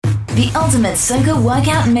The ultimate soca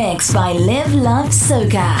workout mix by Live Love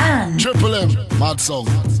Soca and Triple M, mad song.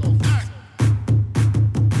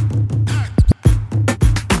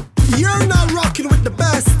 You're not rocking with the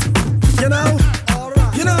best, you know?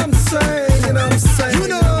 Alright. You know what I'm saying, you know what I'm saying. You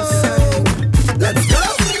know what I'm saying. Let's go.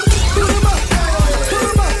 Put 'em up, put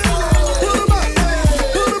 'em up, put 'em up,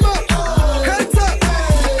 put 'em up. Hands up,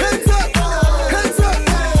 hands up, hands up,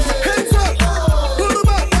 hands up. Put 'em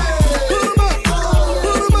up, put 'em up,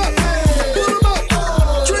 put 'em up, put 'em up.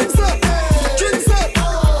 Drinks up, drinks up,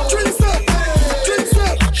 drinks up, drinks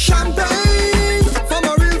up. Champagne for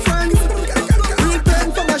my real friends. Real pen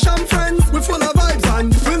for my sham friends. We full of vibes and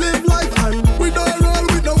we live life and we don't roll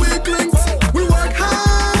with no weak links. We work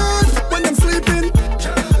hard when I'm sleeping.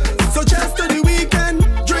 So just to the weekend,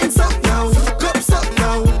 drinks up now, cups up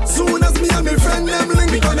now. Soon as me and my friend them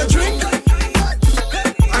link, we gonna drink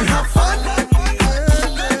and have fun.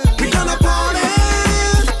 We gonna party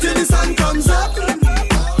till the sun comes up. I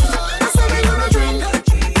said we gonna drink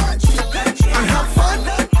and have fun.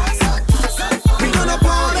 We gonna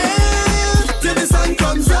party till the sun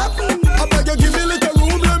comes up. I beg you give me a little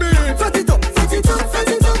room, let me fat it up, fat it up, fat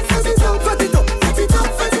it up, fat it up, fat it up, fat it up,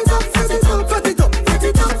 fat it up, fat it up, fat it up, fat it up,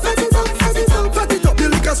 fat it up, fat it up, fat it up. The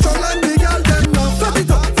liquor strong and the girl them now. Fat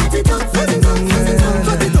it up, fat it up, fat it up, fat it up,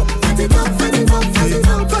 fat it up, fat it up, fat it up, fat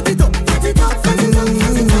it up, fat it up, fat it up, fat it up,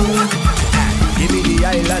 fat it up. Give me the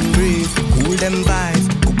island breeze, cool them vibes.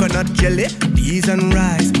 Coconut jelly, peas and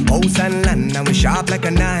rice. House and land, and we sharp like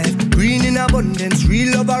a knife. Green in abundance,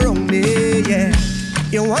 real love around me, yeah.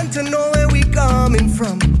 You want to know where we coming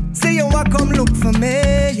from? Say you want come look for me,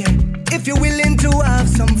 yeah. If you're willing to have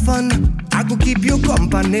some fun, I could keep you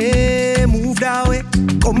company. Move that way,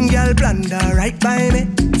 come girl, blunder right by me.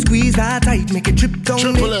 Squeeze that tight, make it trip down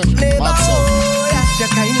Triple me. M, Neighbor, mad song. oh, ask you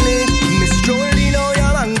kindly. Miss Jolene, oh,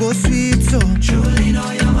 your mango sweet, so Jolene,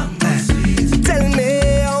 oh, your mango sweet. Tell me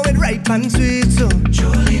how it ripe and sweet, so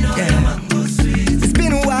Jolene, oh, your mango sweet. It's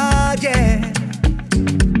been a while, yeah.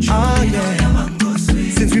 Oh, yeah.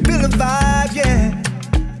 Since we built a vibe, yeah.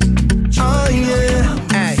 Oh, yeah.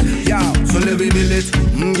 Hey, yo, so let me build it.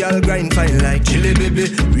 Y'all grind fine like chili, baby.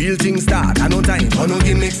 Real things start, I no time for no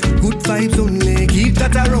gimmicks. Good vibes only, keep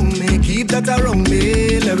that around me, keep that around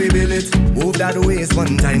me. Let me build it. Move that waist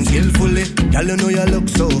one time skillfully. Y'all you know you look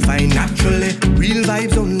so fine naturally. Real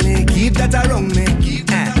vibes only, keep that around me.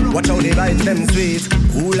 Watch how the vibes them sweet,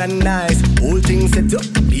 cool and nice. Whole thing set up,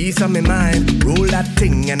 peace on my mind. Roll that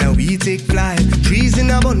thing and now we take flight. Trees in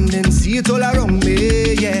abundance, see it all around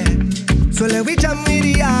me, yeah. So let we jam with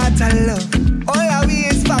the heart and love. All our we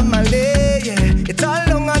is family, yeah. It's all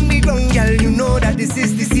long on the ground, girl. You know that this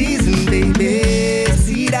is the season, baby.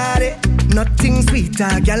 See that it? Nothing sweeter,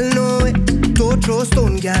 girl, know it. Don't throw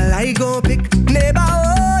stone, girl, I go pick. Neighbor,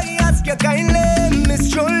 oh, ask you kindly,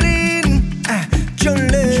 Miss Jolene.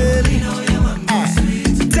 Jolene,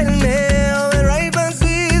 tell me how it ripe and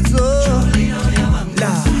sweet, so Lord,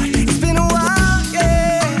 it's been a while,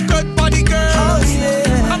 yeah. Good body girl, Oh,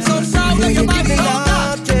 yeah. I'm so proud of your body, oh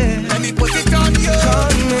God. yeah. Let me put it on you.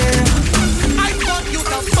 I want you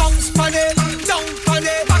to bounce on it, down on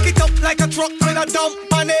it. Back it up like a truck with a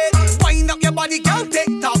dump on it. Wind up your body, girl, tick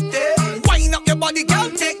tock there. Wind up your body, girl,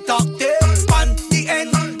 tick tock there. On the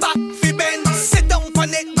end, back fi bend. Sit down on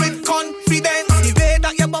it with confidence. The way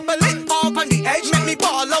that you bubble it up on the edge, make me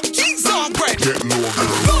ball out cheese on bread. Get low,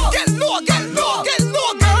 girl. Get low, get low, get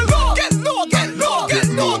low, girl. Get low, get low, get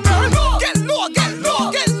low, girl. Get low, get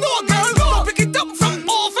low, get low, girl. Pick it up from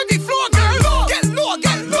off of the floor, girl. Get low,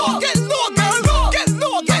 get low, get low, girl. Get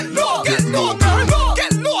low, get low, get low, girl.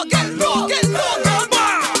 Get low, get low, get low,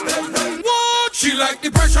 girl. What? She like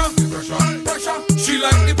the pressure, pressure. She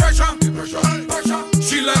like the pressure, pressure.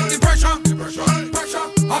 She like the pressure, pressure.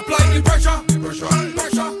 Apply the pressure, pressure.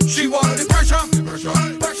 She want the pressure, pressure.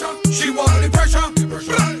 She want the pressure,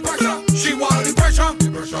 pressure. She want the pressure,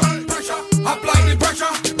 pressure. Apply the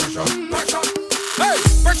pressure, pressure. Hey,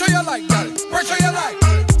 pressure you like, gal. Pressure you like.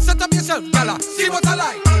 Set up yourself, gala. See what I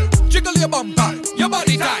like. Jiggle your bumper, your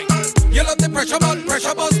body tight. You love the pressure, but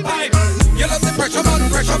pressure buzz pipe. You love the pressure, but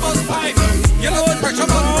pressure buzz pipe. You love the pressure,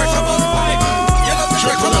 but pressure buzz pipe. You love the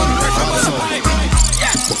pressure, but pressure buzz pipe.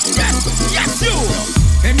 Yes, you.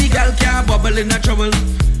 Any gal can bubble in a trouble.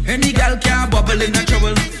 Any gal can bubble in a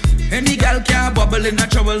trouble. Any gal can bubble in a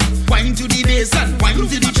trouble. Wine to the bass and wine to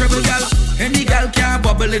the treble, gal. Any gal can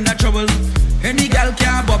bubble in a trouble. Any gal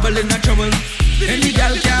can bubble in a trouble. Any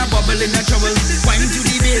gal can bubble in a trouble. Wine to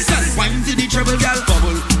the bass and wine to the treble, gal.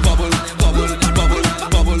 Bubble, bubble, bubble, bubble,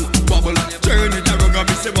 bubble, bubble. Turn it around and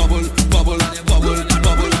me say bubble, bubble, bubble,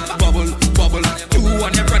 bubble, bubble, bubble. You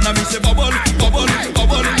on your friend and me say bubble, bubble,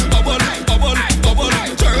 bubble, bubble, bubble, bubble.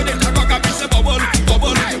 Turn it around.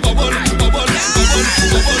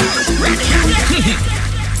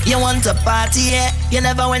 party, yeah. You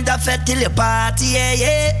never went to fed till you party, yeah,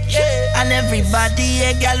 yeah. And everybody,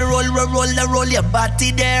 yeah, girl, roll your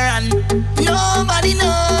body there. And nobody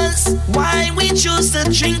knows why we choose to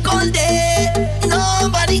drink all day.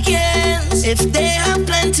 Nobody cares if they have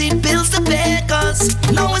plenty bills to pay. Cause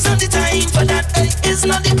now is not the time for that. It's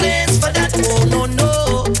not the place for that. Oh,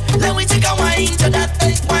 no. Let me take a wine to that.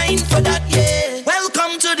 Wine for that, yeah.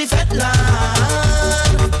 Welcome to the fed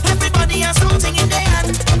land. Everybody has something in their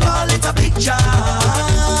hand. Call it a big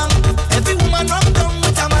jam. Every woman run down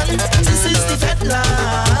with a man. This is the fed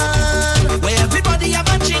land, where everybody have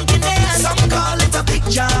a drink in their hand. Some call it a big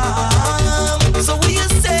jam. So we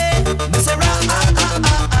say, Mr.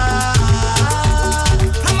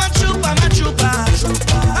 I'm a trooper.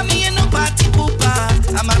 I'm in no party pooper.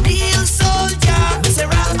 I'm a real soldier. Mr.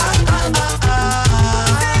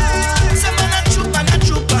 Some man a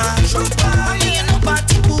trooper. I'm in no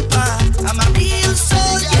party pooper. I'm a real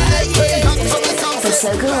soldier. For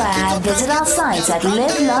Soca Rad, visit our site at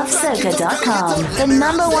livelovesoca.com, the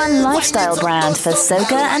 #1 lifestyle brand for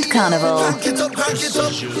Soca and Carnival. Crank it up. Hey.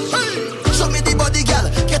 Show me the body, gal.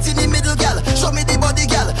 Get in the middle, gal. Show me the body,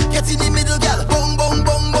 gal. Get in the middle, gal. Boom, boom,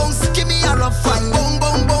 boom, boom. Give me a rough fine. Boom,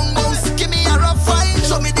 boom, boom, boom. Give me a rough fine.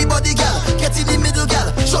 Show me the body, gal. Get in the middle,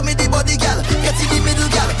 gal. Show me the body, gal. Get in the middle,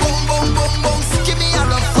 gal. Boom, boom, boom, boom. Give me a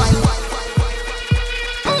rough fine.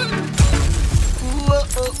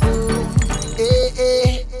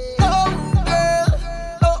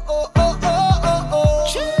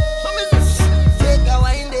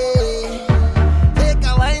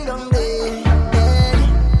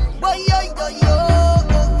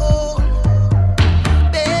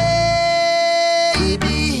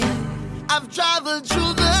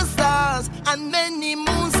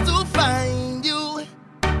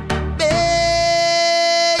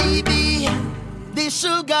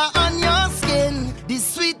 Sugar on your skin, the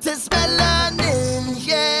sweetest melanin,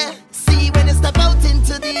 yeah. See when you step out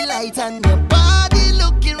into the light and your body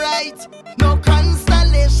looking right. No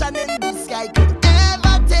constellation in the sky could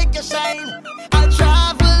ever take your shine. I'll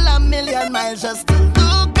travel a million miles just to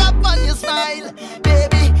look up on your smile.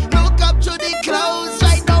 Baby, look up to the clouds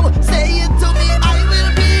right now. Say it to me, I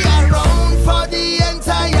will be around for the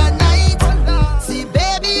entire night. See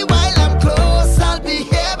baby, while I'm close, I'll be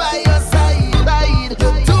here by your side.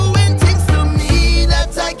 Doing things to me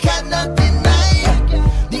that I cannot deny.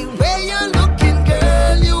 The way you're looking,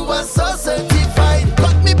 girl, you are so certified.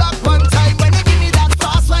 Cut me back one time when you give me that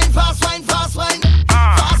fast wine. Take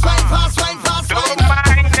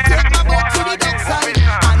my boat to the dockside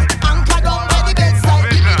and anchor down by the bedside.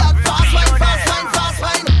 Give me that fast wine.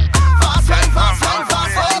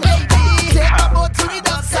 Baby, take my boat to the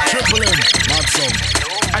dockside. Triple M, mad song.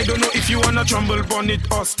 I don't know if you wanna tremble on it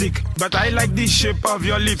or stick, but I like the shape of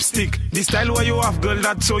your lipstick. The style where you have, girl,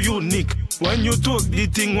 that's so unique. When you talk, the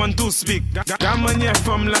thing want to speak. Gamanye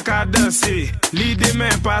from la cadence, l'idée me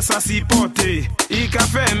passe à s'y porter. I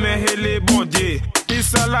café me hele bondé.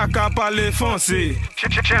 Isa la ka parler français. Tu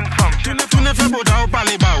ne fais beau da ou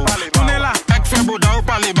parler bao. Tu ne la ek fais beau da ou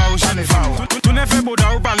parler bao. Tu ne fais beau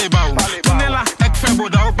da ou parler bao. Tu ne la ek fais beau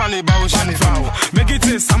da ou parler bao. Make it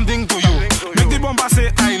say something to you. Make the bumper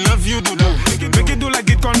say I love you to do. Make it do like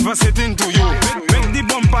it conversating to you. Make the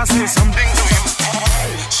bumper say something to you.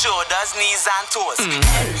 Shoulders, knees and toes.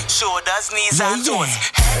 Shoulders, knees and toes.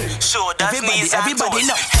 Shoulders, knees and toes. Everybody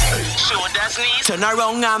know. Shoulders, knees. Turn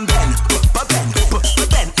around and bend.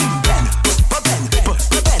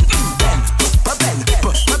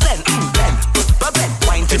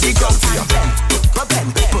 Wine to the ground for you. Turn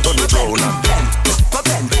it round and bend.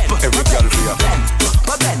 Every girl for you.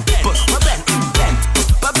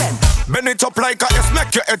 Bend it up like a S,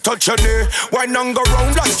 make your head touch your knee. Wine and go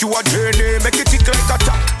round like you a journey. Make it tick like a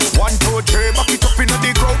tap. 1, 2, 3, back it up in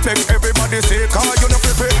the crowd. Make everybody say, car you no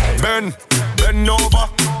flip it. Bend over.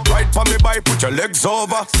 Right for me by, put your legs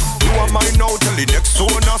over. You are mine now till the next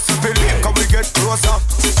one. Believe can we get closer?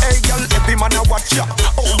 Hey girl, every man a watch ya.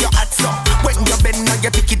 Oh your hats up. When you bend now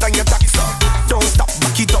you tick it and you tax up. Don't stop,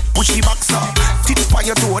 back it up, push it back up. Tip by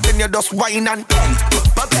your toe, then you just whine and bend.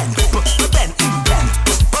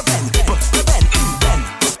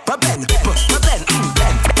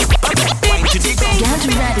 Get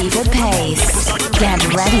ready for pace. Get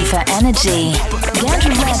ready for energy. Get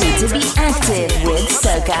ready to be active with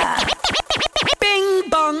Soca. Bing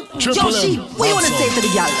bong. Joshi, what you wanna say to the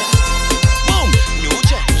gal? Boom, new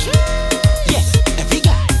check. Yeah, every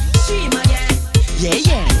guy. She my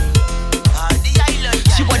yeah. The island.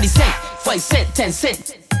 She want the cent, 5 cent, 10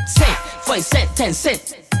 cent. Cent, 5 cent, 10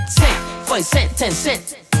 cent. Cent, 5 cent, 10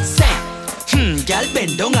 cent. Cent. Gal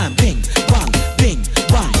bend down and bing, bang, bing,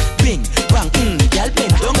 bang, bing, bang. Gal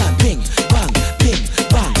bend down and bing, bang,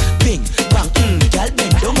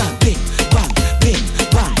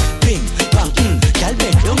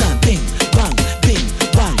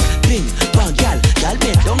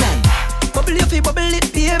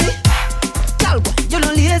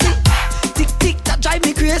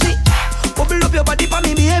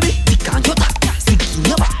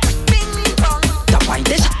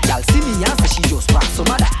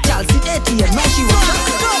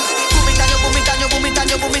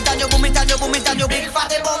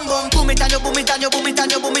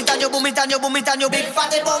 and your big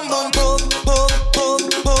fatty bum bum boom boom boom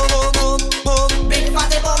boom boom boom. Big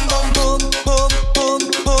fatty bum bum boom boom boom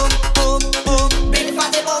boom boom boom. Big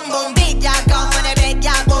fatty bum bum. Big girl come when the big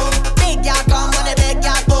girl boom. Big girl come when the big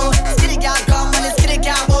girl boom. Skitty girl come when the skitty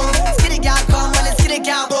girl boom. Skitty girl come when the skitty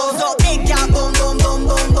girl boom. So big girl boom boom boom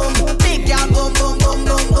boom boom. Big girl boom boom boom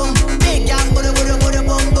boom boom. Big girl boom boom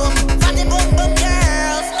boom boom. Fatty boom boom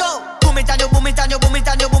girls go. Boom it and you boom it and you boom it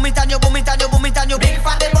and you boom it and you boom it and you boom it and you big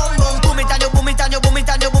fatty boom boom. Boom it and you boom it and you boom it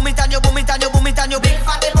and you boom it and you boom it and you boom it and you big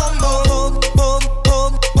fatty boom boom boom boom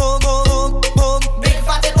boom boom boom boom. Big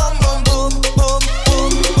fatty boom boom boom boom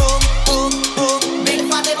boom boom boom boom. Big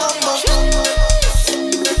fatty boom boom.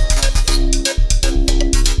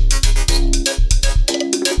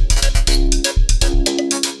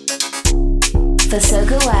 For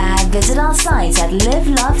soca wear, visit our site at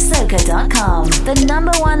livelovesoca.com, the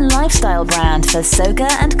 #1 lifestyle brand for soca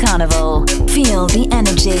and carnival. Feel the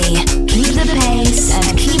energy, keep the pace,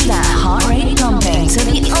 and keep that heart rate pumping to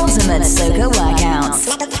the ultimate soca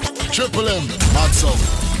workouts. Triple M, Mad Song.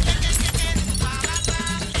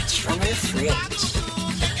 From your fridge.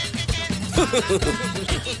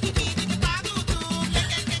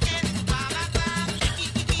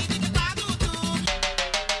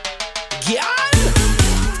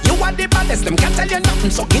 You are the baddest, them can't tell you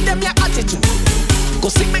nothing, so give them your attitude. Go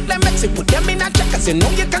sick, make them mix it, put them in a check, cause you know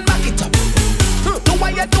you can back it up. Do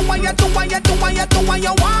what you want. Do what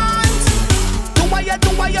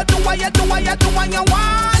you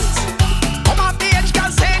want. Come off the edge,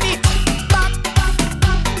 girl, send it back.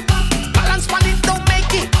 Balance on it, don't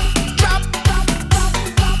make it drop.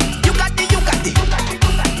 You got it.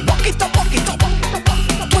 Walk it up.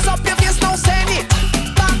 Twist up your face, now send it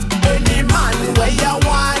back. Any man where you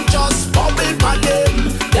want, just bubble for them.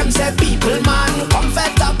 Them say people, man,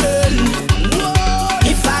 comfortable. Whoa.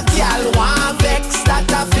 If a girl want vex,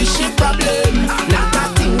 that a fishy problem. Not a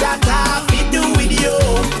thing that have to do with you.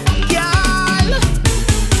 Girl,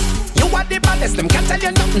 you are the baddest, them can't tell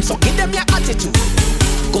you nothing, so give them your attitude.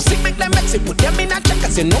 Go sick, make them mix it, put them in a check,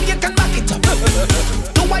 cause you know you can back it up.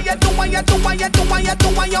 Do what you want. Do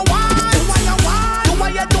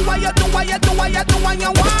what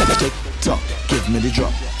you want. Talk, give me the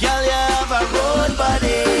drop. Girl, you have a road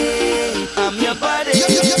body. I'm your body. Yo,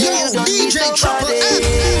 DJ Triple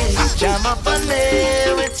M. Jam up on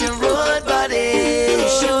me with your road body.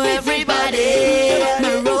 Show everybody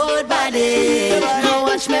my road body.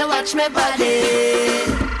 Now watch me body.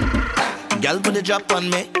 Girl, put the drop on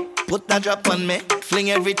me. Put that drop on me.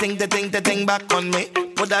 Fling everything, the thing back on me.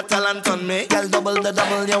 Put that talent on me. Girl, double,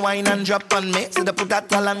 your wine and drop on me. So they put that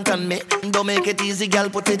talent on me. Don't make it easy, girl,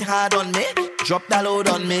 put it hard on me. Drop that load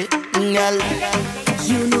on me, girl.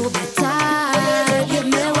 You know better, give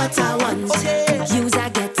me what I want. Okay. Use a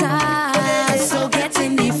guitar, okay. So get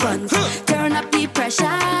in the front. Turn up the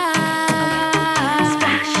pressure.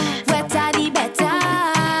 Wetter the better.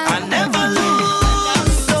 I never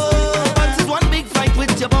lose, so but it's one big fight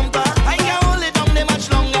with your bumper. I can't hold it down there much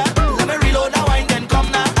longer. Let me reload the wine, then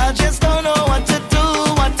come now. I just don't know what to do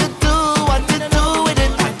with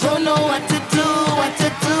it. I don't know what to do with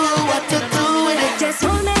it. Just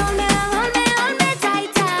hold me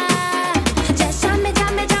tighter. Just jam me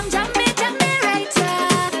righter.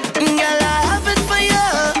 Girl, I have it for you.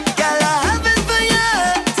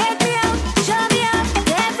 Take me out, show me up,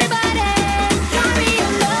 everybody. Carry a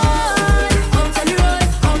load, out on the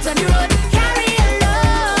road. Carry a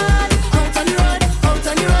load, out on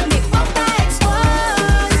the road. Make bumper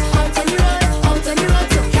explode. Out on the road.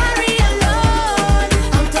 So carry a load,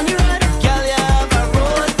 out on the road. Girl, you have a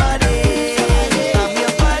road body. I'm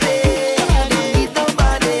your body. I don't need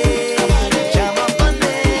nobody. Jam up on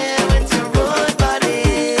there with your road body.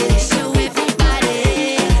 Show everybody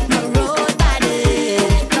my road body.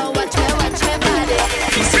 Now watch me body.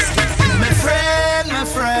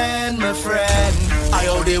 My friend, I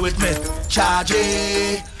all day with me.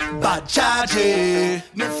 Chargy, bad chargy.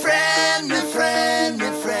 My friend,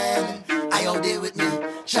 I all day with me.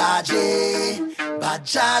 Chargy, bad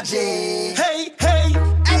chargy. Hey,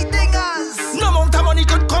 dingers. No amount of money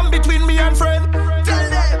could come between me and friend. Tell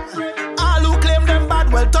them, All who claim them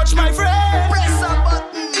bad will touch my friend. press a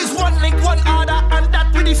button. It's one link, one order, and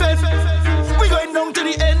that we defend. We going down to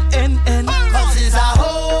the end. Cause it's a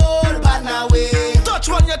whole banner way. Touch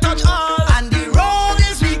one, you touch all. And the road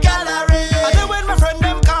is we gallery. And then when my friend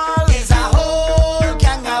them call, It's a whole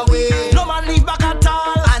gang away. no man leave back at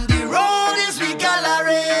all. And the road is we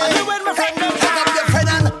gallery. And then when my friend them Pick up your friend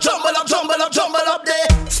and jumble up there.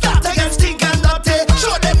 Start against stink and dirty.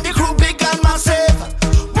 Show them the crew big and massive.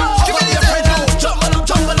 Whoa. Give me your friend and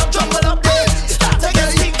jumble up there. Start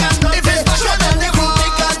against stink and dirty. Show them the crew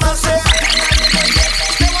big and massive.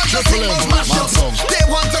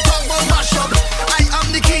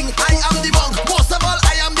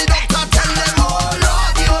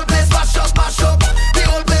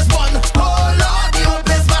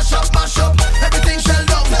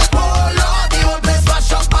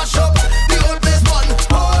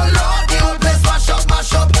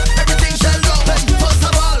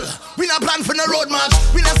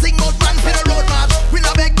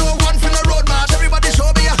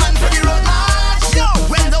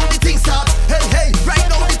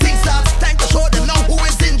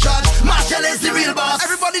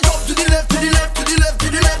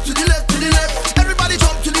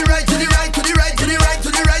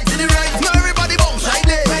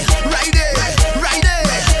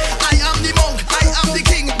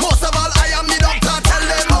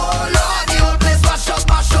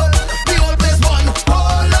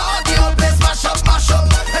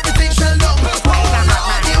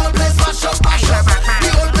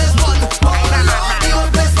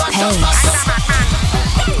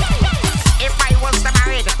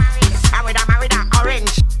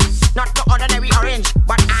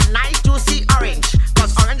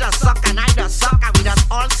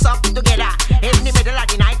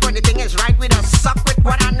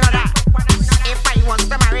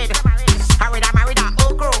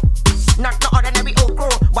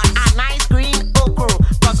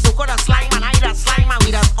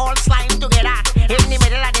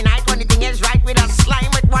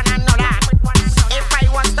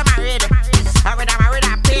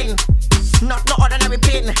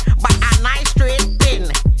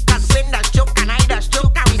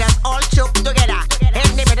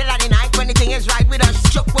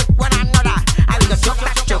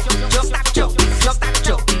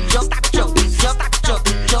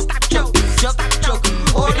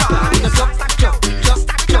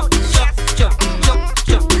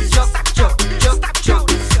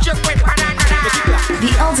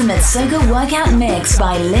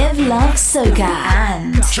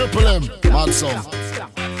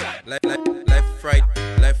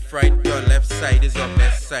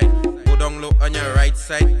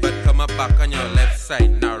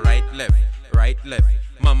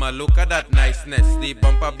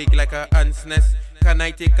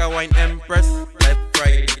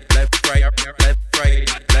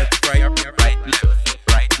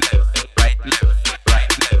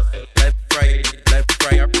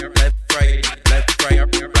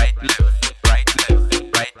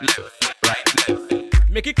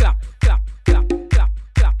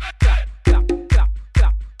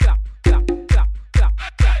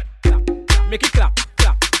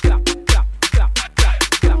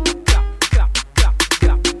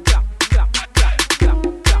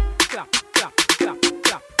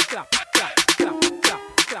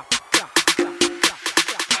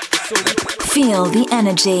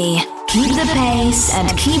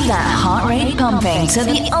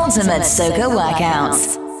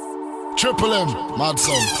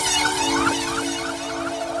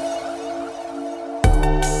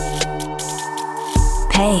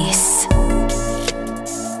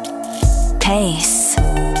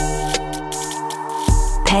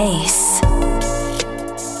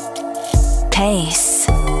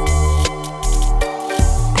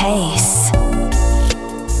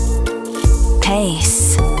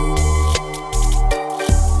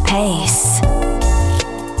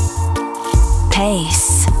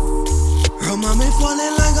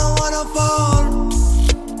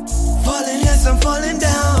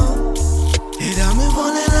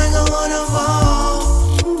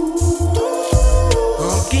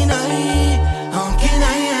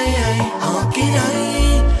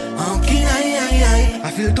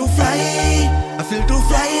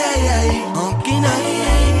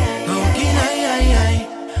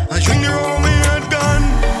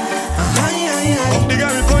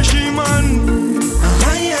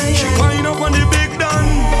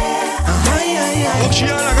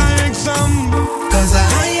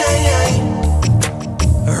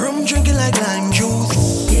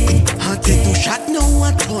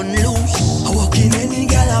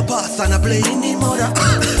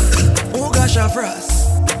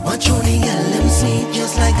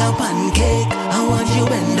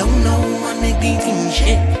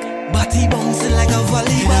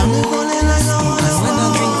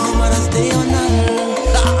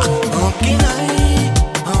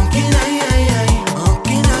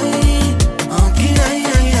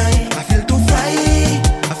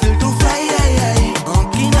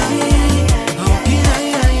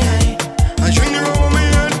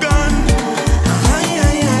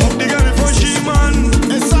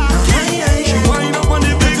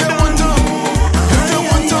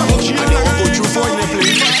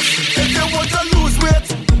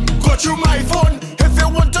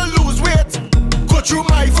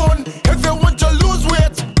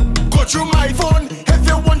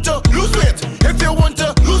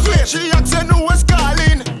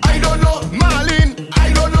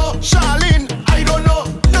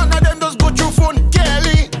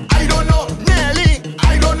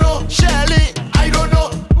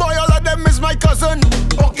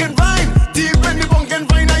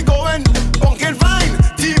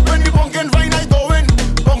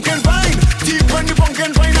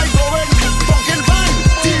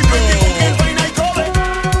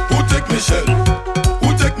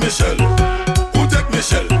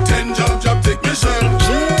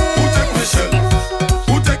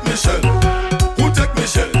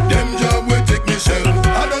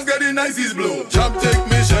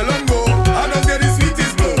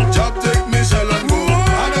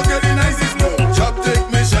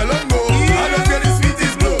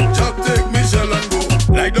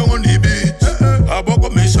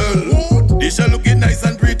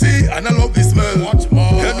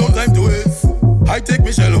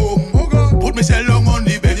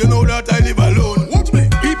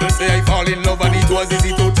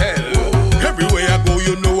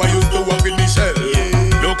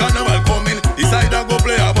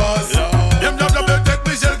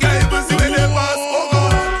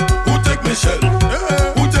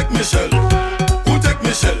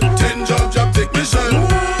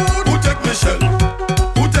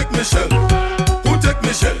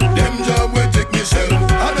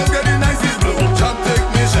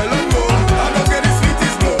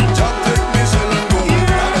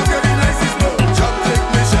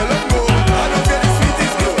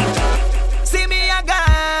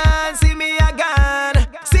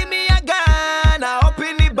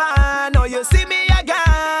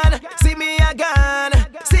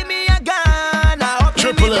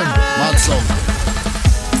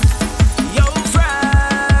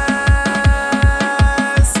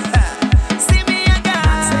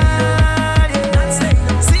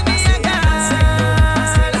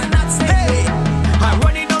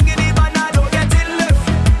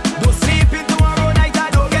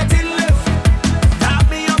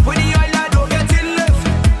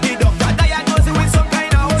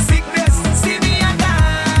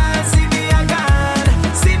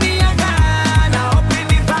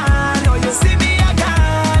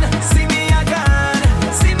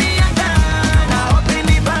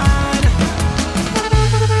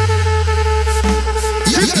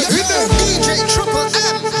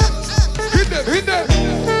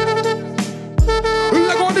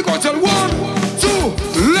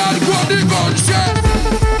 the gunshot.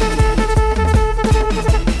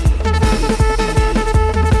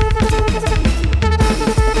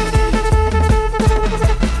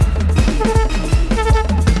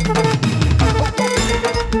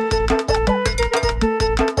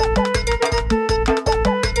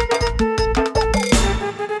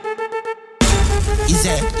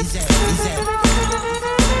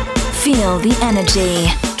 Feel the energy,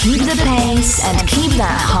 keep the pace, and keep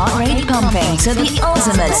that heart rate pumping to the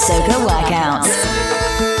ultimate soca workout.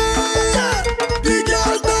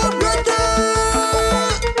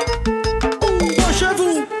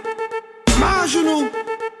 Penchez-vous, main à genoux.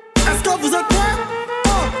 Est-ce que vous êtes prêts? 1,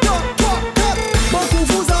 2, 3, 4. Beaucoup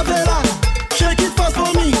vous avez là. Shake it fast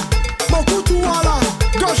for me. Beaucoup tout à la.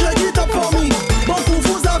 Go shake it up for me. Beaucoup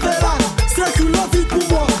vous avez là. C'est que la vie pour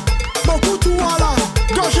moi. Beaucoup tout à la.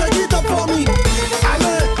 Go shake it up for me.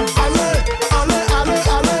 Allez, allez, allez, allez,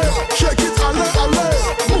 allez. Shake it, allez, allez.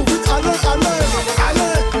 Move it, allez, allez.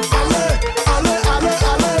 Allez, allez, allez, allez,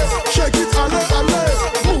 allez. Shake it, allez, allez.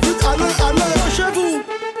 Move it, allez, allez. Penchez-vous,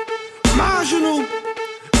 main à genoux.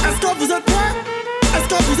 Est-ce que vous êtes prêts? Est-ce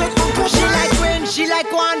que vous êtes encore She prêts? like win, she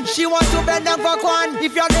like one. She want to bend down for one.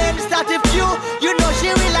 If your name start with Q, you know she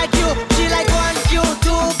will like you. She like 1 Q,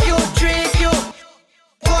 2 Q, 3 Q.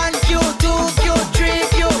 1 Q, 2 Q, 3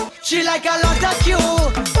 Q. She like a lot of Q,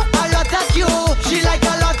 a lot of Q. She like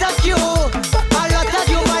a lot of Q, a lot of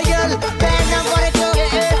Q, my girl. Bend down for the Q,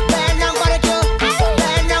 bend down for the Q,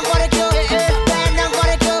 bend down for the Q, bend down for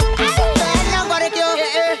the Q, bend down for the Q,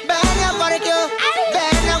 bend down for the Q,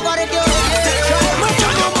 bend down for the Q.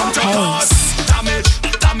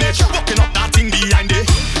 Damage, walking up that thing behind it.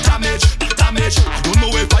 Damage, I don't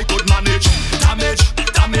know if I could manage.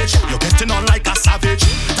 Damage, you're getting on like a savage.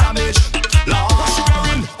 Damage,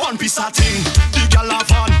 Lord, one piece of thing. The girl have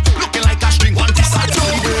fun, looking like a string. One piece of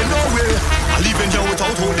thing. No way, I'm leaving here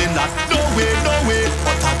without holding that. No way,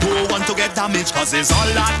 but I don't want to get damaged, cause it's all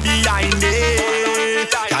that behind it.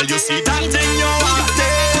 Girl, you see that thing you want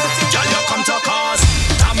it. Girl, you come to cause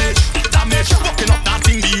damage, walking up that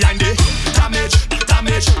thing behind it. Damage,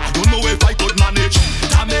 I don't know if I could manage.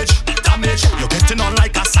 Damage, you're getting on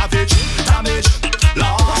like a savage. Damage,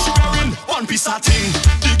 Lord, one piece of thing.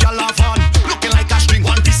 The girl have fun, looking like a string.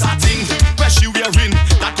 One piece of thing, where she wearing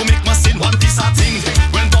that go make me sin. One piece of thing,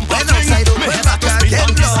 when bumper fling, me head that go spin.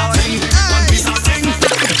 One piece of thing, one piece of thing.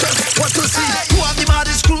 Want to see who have the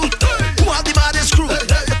maddest crew? Who have the maddest crew?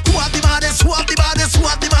 Who have the maddest? Who have the maddest? Who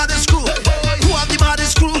have the maddest crew? Who have the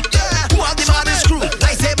maddest crew? Who have the maddest crew?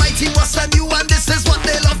 I say my team was than you, and this is what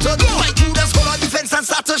they love to do. My crew does hold on defense and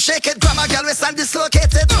start to shake it. Grab a girl waist and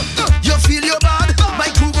dislocate it. You feel your bad? My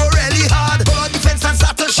crew go really hard. Hold on defense and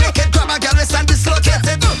start to shake it. Grab a girl waist and dislocate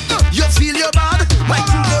it. You feel your bad? My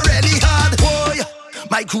crew go really hard. Boy,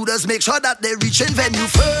 my crew does make sure that they reach in venue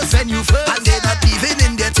first, and they're not leaving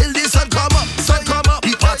in there till the sun come up.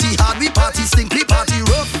 We party hard, we party stink, we party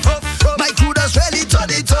rough. My crew does really turn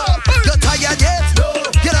it up. You're tired yet? No.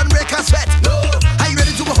 You don't break a sweat? No. Are you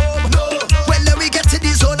ready to go home? No. When we get to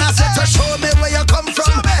the zone, I said to show me where you come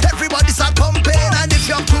from. Everybody start pumping, and if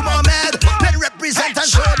your crew more mad, then represent and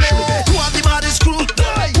show me. Who have the maddest crew?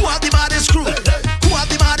 Who have the maddest crew? Who have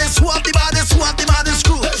the maddest? Who have the maddest? Who have the maddest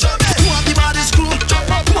crew? Who have the maddest crew?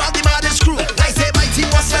 Who have the maddest crew? I say my team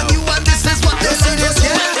was from you, and this is what they say.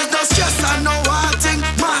 It's no stress and no wanting,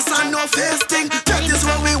 mass and no fasting. That is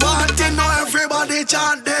what we want, and know everybody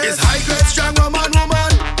chant this. It's high grade, strong woman.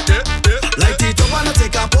 Light it up and I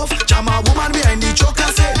take a puff. Jam a woman behind the truck,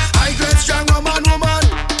 I say high grade, strong woman.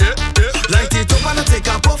 Light it up and I take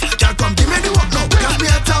a puff. Can't come give me the work now, got me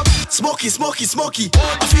a top. Smoky.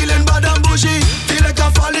 I'm feeling bad and bougie. Feel like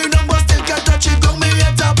I'm falling down, but still can't touch it. Got me a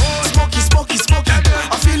top. Smoky.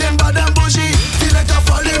 I'm feeling bad and bougie. Feel like I'm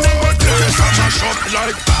falling down, but still can't touch it. Shot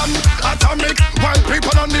like bam, atomic. While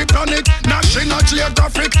people on the planet, National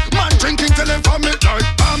Geographic. Man drinking till them vomit like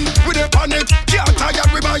bam. With a panic, can't tire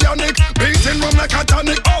with bionic. Beating rum like a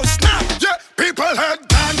tonic. Oh snap, yeah. People head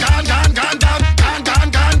gone. People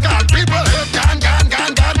head gone. People head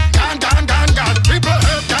gone. People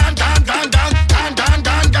head gone.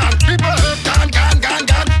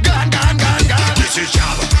 This is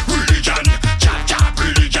job religion, job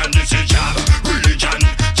religion. This is job religion,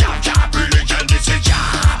 job religion. This is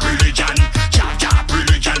job religion, job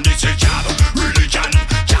religion. This is job religion,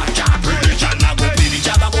 job religion. I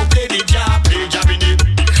go play the job in it.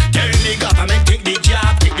 Tell the government take the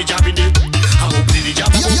job in it. I go play the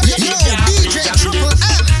job.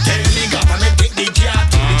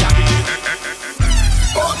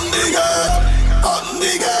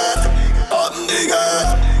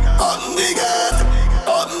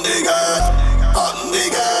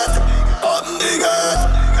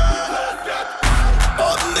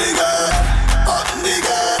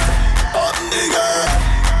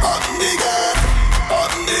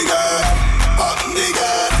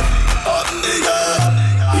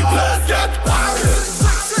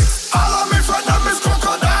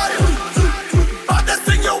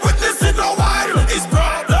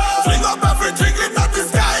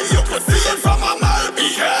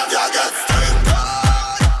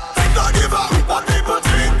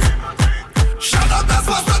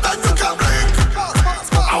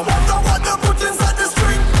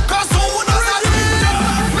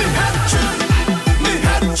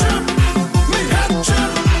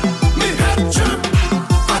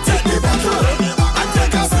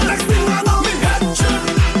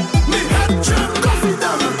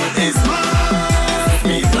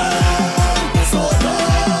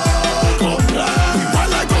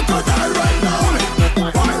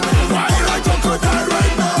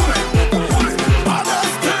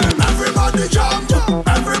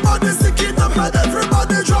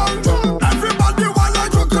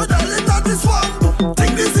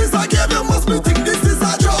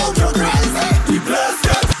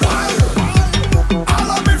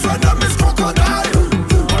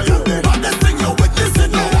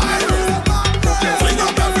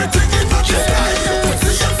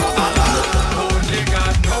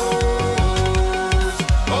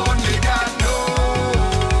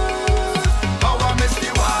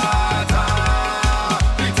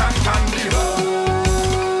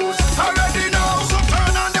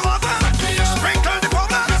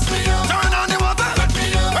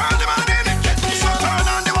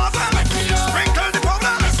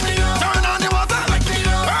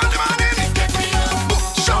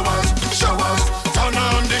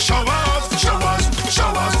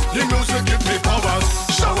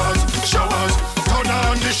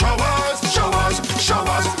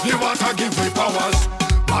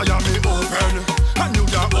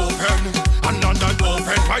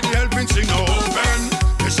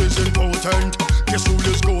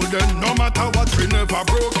 are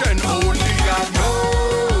broken. Only God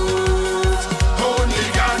knows. Only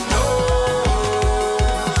God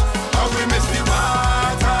knows. How we miss the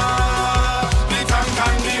water, the tank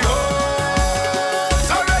and the hose.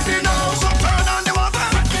 Already know, so turn on the water,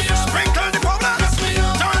 sprinkle the powder.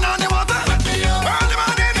 Turn on the water, early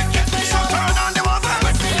morning. So turn on the water,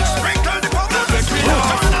 sprinkle the powder.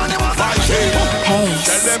 Turn on the water.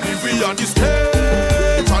 Tell them if we on the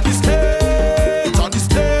stage, on the stage, on the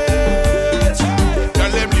stage. Tell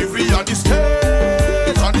them if we on the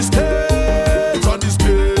stage, on the stage, on the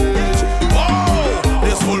stage. Wow,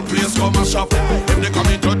 this whole place come and shop. If they come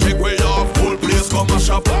in to take way off, whole place come and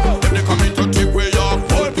shop. If they come in to take way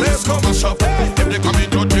off, whole place come and shop. If they come in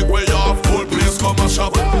to take way off, whole place come and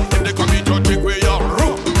shop. If they come in to take way off,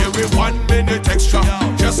 give me 1 minute extra,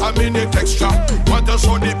 just a minute extra. Want to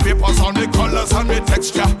show the papers on the colors and the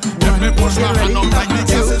texture. Let me push my hand up like the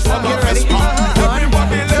kisses for the restaurant.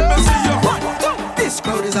 Everybody let me see you. This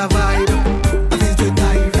crowd is a vibe. I feel to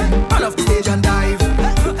dive. Run off the stage and dive.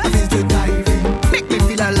 I feel to dive. Make me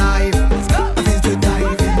feel alive. I feel to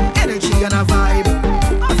dive. Energy and a vibe.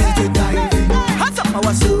 I feel to dive. Hands up,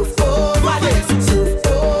 our surf over this, surf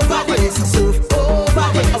over this, surf over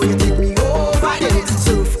this. How you take me over this,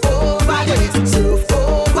 surf over this, surf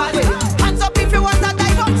over this. Hands up if you want to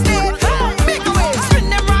dive up stage. Make a way, spin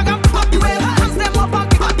them rag and pop the wheel. Hands them up and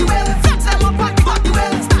pop the wheel. Flex them up and pop the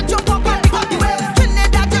wheel. Start jump up and pop the wheel.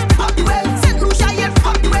 Trinidad just pop the wheel. St. Lucia yeah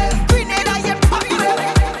pop the wheel. Grenada yeah pop the wheel.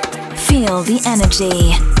 Feel the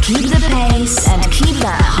energy, keep the pace, and keep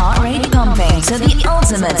that heart rate pumping to the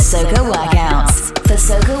ultimate soca workouts. For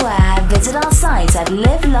soca wear, visit our site at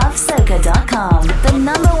livelovesoca.com, the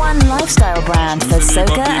 #1 lifestyle brand for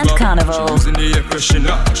soca and carnival. She using the air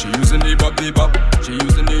freshener, she using the bobby bop. She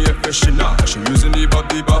using the air freshener, she using the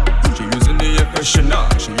bobby bop. She using the air freshener,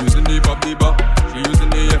 she using the bobby bop. She using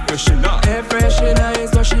the air freshener. Air freshener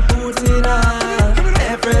is what she put in her.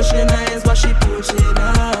 Air freshener is what she put in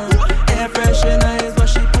her. Air freshener is what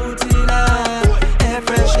she put in her. Air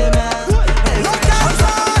freshener.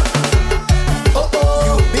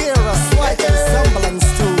 You bear a slight resemblance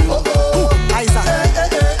to Isaac.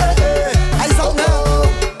 Isaac now.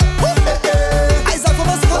 Isaac from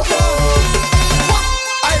Scotland.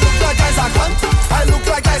 I look like Isaac Hunt. I look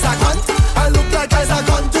like Isaac Hunt. I look like Isaac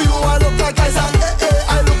Hunt to you. I look like Isaac.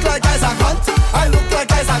 I look like Isaac Hunt. I look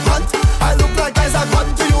like Isaac Hunt. I look like Isaac Hunt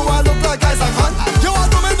to you. I look like Isaac Hunt. You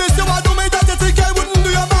want to make this, you want to make that. You think I wouldn't do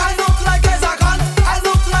your man? I look like Isaac Hunt. I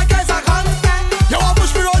look like Isaac Hunt. You want to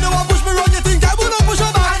push me round, you want to push me round. You think I wouldn't push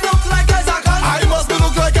your man? I look like Isaac Hunt. I must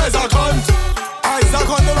look like Isaac Hunt. Isaac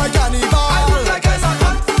Hunt like cannibal. I look like Isaac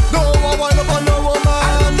Hunt. No one wind up on no woman.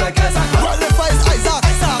 I look like Isaac Hunt. Well, if it's Isaac,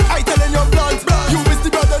 I telling your blunt. You miss the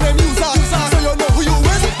brother name user. So you know who you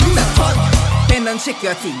is. Bend and shake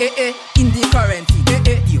your thing, in the quarantine,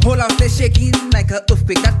 The whole house is shaking like a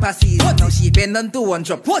earthquake that passes. Now she bend on to one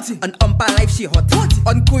drop. On Umpa life she hot.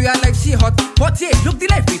 On Kuya life she hot. Look the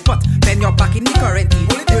life report. Bend your back in the quarantine.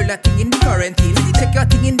 Roll your thing in the quarantine. Check your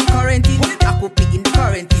thing in the quarantine. Aku pick in the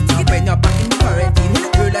quarantine. Bend your back in the quarantine.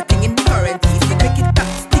 Roll your thing in the quarantine. Make it back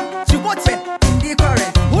stick. She wants it in the quarantine.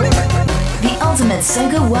 The ultimate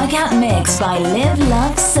soca workout mix by Live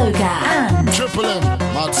Love Soca and Triple M,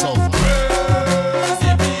 Mad Sound.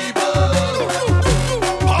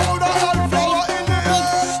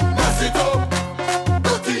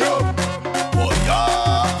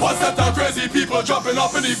 People jumping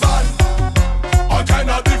up in the van. All kind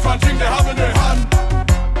of different thing they have in their hand.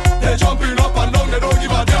 They jumping up and down, they don't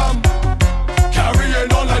give a damn.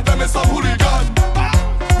 Carrying on like them is some hooligan.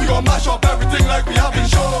 We gon' mash up everything like we have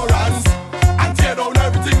insurance, and tear down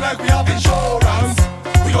everything like we have insurance.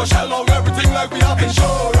 We gon' shell out everything like we have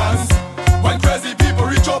insurance. When crazy people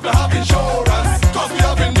reach up, they have insurance, cause we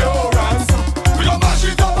have endurance. We gon' mash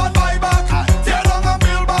it up and buy back. Tear down and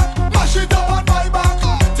build back. Mash it up and buy back.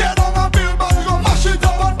 Tear down and build back. We gon' mash it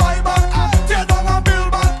up and buy back. Tear down and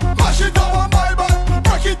build back. Mash it up and buy back.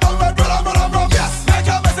 Break it down like brother, brother, brother. Yes, make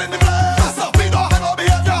a mess in the place. That's how we don't have no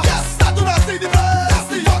behavior. Yes, that do not see the place. That's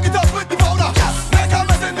the fuck it up with the powder. Yes, make a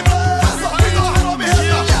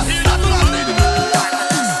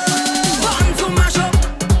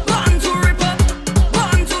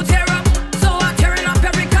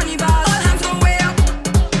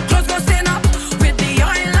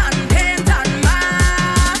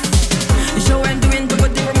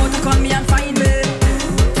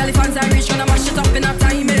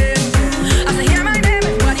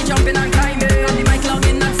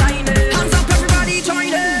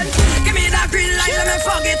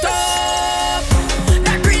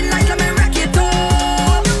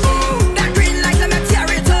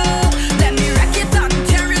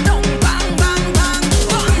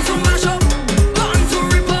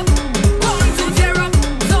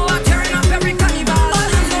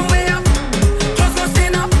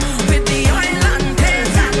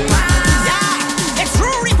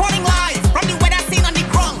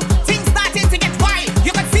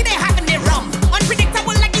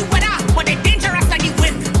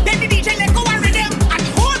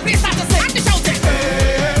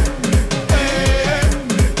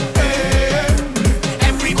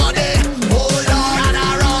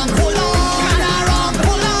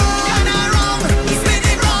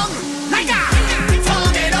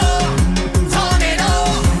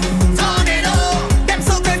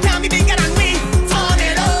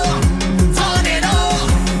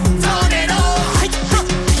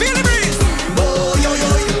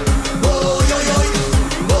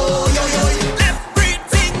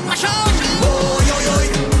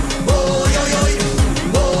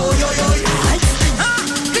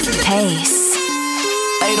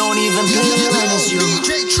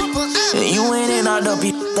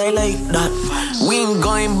I like that. We ain't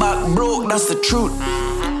going back broke, that's the truth.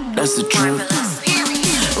 That's the truth.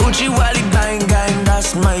 Uchi Wally Bang Gang,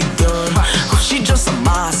 that's my girl. She just a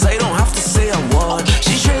boss, I don't have to say a word.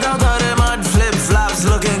 She straight out of the mud, flip-flops,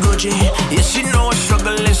 looking Gucci. Yeah, she know a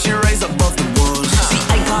struggle and she rise above the walls. See,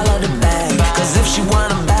 I call her the bag, cause if she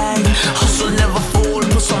want a bag, hustle never fold,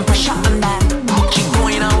 put some pressure on that. She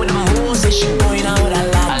going out with the moves, and she going out with a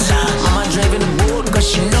lot. Mama driving the boat, cause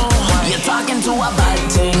she know you're talking to her bad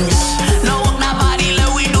things. No, walk that body,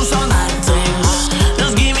 let we do some bad things.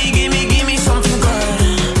 Just give me something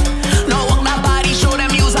good. No, walk that body, show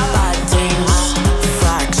them use her bad things.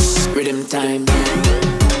 Facts, rhythm time.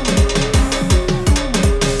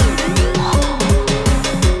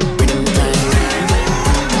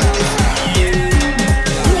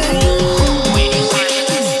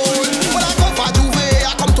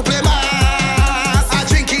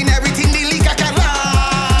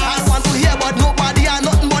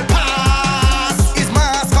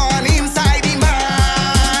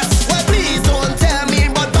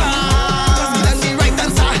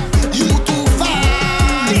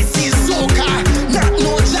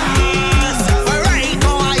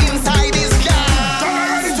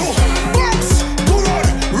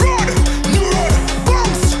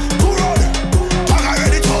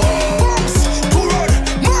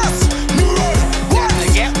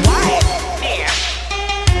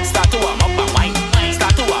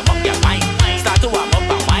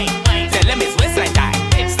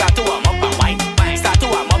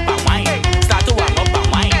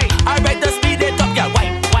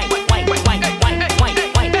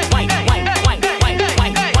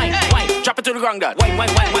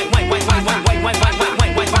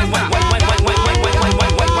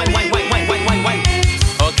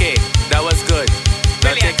 Okay, that was good.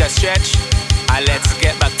 Now take a stretch and let's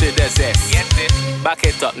get back to the zest. Back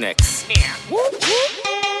it up next.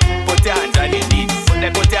 Put your hands on your knees. Put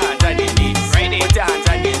your hands on your knees. Put your hands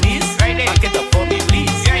on your knees. Back it up for me, please.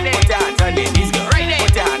 Put your hands on your knees, girl.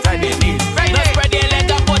 Put your hands on your knees. Now spread your leg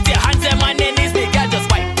up. Put your hands on your knees, big girl. Just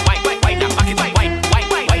wipe now, back it up. Wipe now, back it up.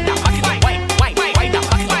 Wipe now, back it up. Wipe now, back it up.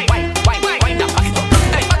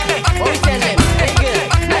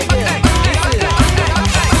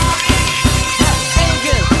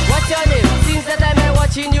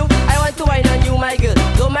 You, I want to wine on you, my girl.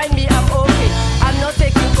 Don't mind me, I'm okay. I'm not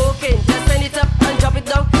taking cocaine. Just send it up and drop it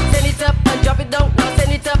down. Send it up and drop it down. Now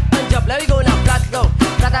send it up and drop. Let me go now. Flat down,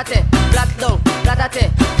 flatate, flat down,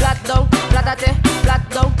 flatate, flat down, flatate, flat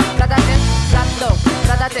down, flatate, flat down,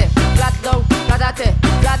 flatate, flat down, flatate,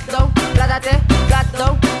 flat down, flatate, flat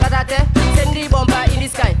down, flatate. Send the bumper in the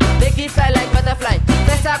sky. Make it fly like butterfly.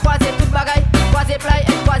 Press a quasi tout bagay, quasi fly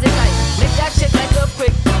and quasi fly. Make that shit like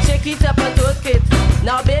earthquake. Shake it up and twerk it.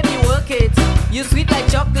 Now baby work it. You sweet like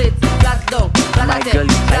chocolate. Flat down, flatate,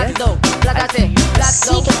 flat down, flatate, flat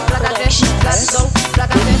down, flatate, flat down,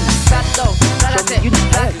 flatate, flat down, flatate,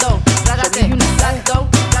 flat down, flatate, flat down,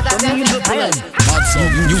 flatate.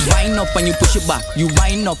 You wind up and you push it back. You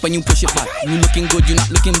wind up and you push it back. You looking good, you not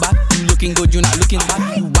looking back. You looking good, you not looking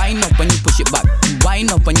back. You wind up and you push it back. You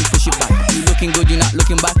wind up and you push it back. You looking good, you not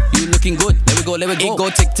looking back. You looking good. Let we go, let we go. It go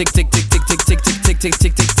tick tick tick tick tick tick tick tick tick tick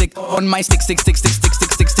tick tick tick. On my stick stick stick stick stick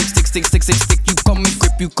stick stick stick stick stick stick stick stick. You come with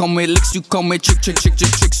grip, you come with licks, you come with trick trick trick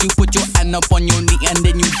trick tricks. You put your hand up on your knee and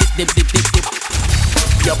then you dip dip dip dip dip.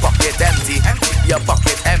 Your pocket empty, your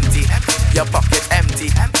pocket empty, your pocket empty,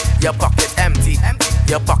 your pocket empty,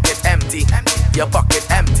 your pocket empty, your pocket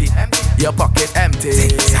empty, your pocket empty.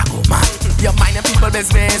 You're minding people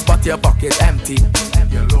business, but your pocket empty.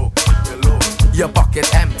 Your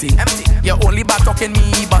pocket empty. You're only about talking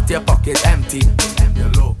me, but your pocket empty.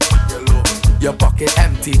 Your pocket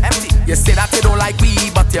empty. You say that you don't like me,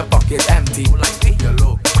 but your pocket empty.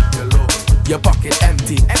 Your pocket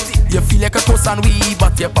empty. You feel like a coast and we,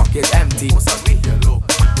 but your pocket empty.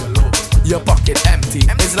 Your pocket empty.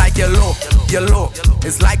 It's like you're low.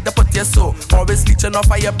 It's like the put your soul. Always reaching off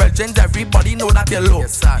of your virgins. Everybody know that you're low.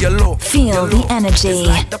 You're low. Feel the energy.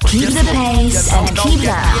 Keep the pace and keep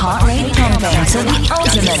that heart rate pumping to the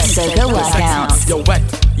ultimate soca workout. You're wet,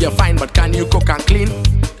 you're fine, but can you cook and clean?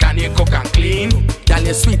 Can you cook and clean? Girl,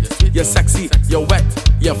 you're sweet, you're sexy, you're wet,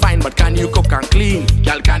 you're fine, but can you cook and clean?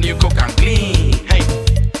 Girl, can you cook and clean? Hey,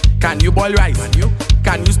 can you boil rice?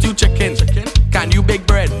 Can you stew chicken? Can you bake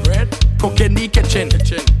bread? Cook in the kitchen.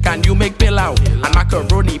 Can you make pilau and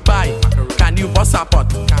macaroni pie? Can you bust a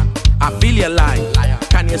pot? I feel your lie.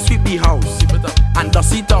 Can you sweep the house and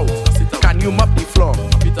dust it out? Can you mop the floor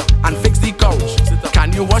and fix the couch?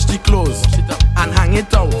 Can you you wash the clothes and hang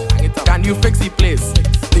it out? Can you fix the place?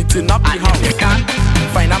 Neaten up the house. You can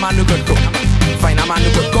find a man who could cook. Find a man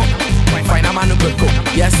who could cook. Find a man who could cook.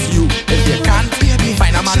 Yes, you. If you can,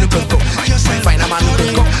 find a man who could cook. Find a man who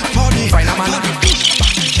could cook. Find a man who could cook.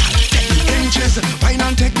 Inches, wine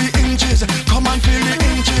and take the inches. Come and feel the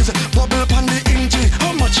inches. Bubble upon the inches.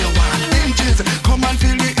 How much you want? Inches. Come and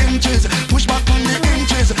feel the inches. Push back on the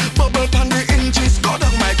inches. Bubble upon the inches. Go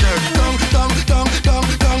down, my girl. Down, down, down, down,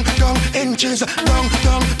 down, down. Inches. Down,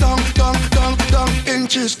 down, down, down, down, down.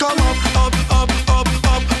 Inches. Come up, up, up, up,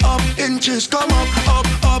 up, up. Inches. Come up, up,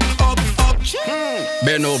 up, up, up.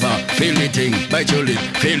 Bend over, feel the thing, bite your lip,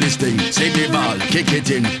 feel this thing. See the ball, kick it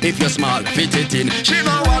in. If you're small, fit it in. She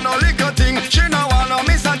no want no little thing. She no want no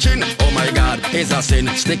miss a chin. Oh my God, it's a sin.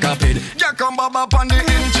 Stick up it. Yeah, come bubble up on the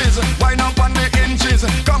inches. Wine up on the inches.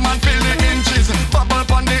 Come and feel the inches. Bubble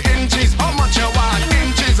up on the inches. How much you want?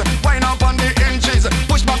 Inches. Wine up on the inches.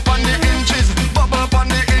 Push back on the inches. Bubble up on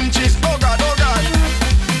the inches. Oh God, oh God.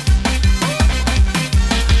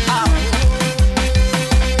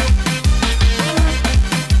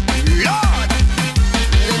 Lord.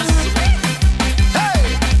 Hey,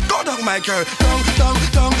 go down, my girl. Down, down,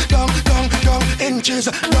 down, down, down, down. Inches.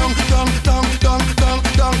 Down, down, down, down, down,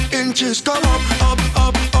 down. Inches. Come up, up,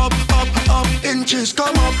 up, up, up, up. Inches.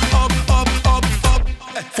 Come up, up, up, up, up.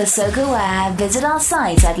 For Soca Wear, visit our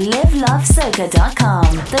site at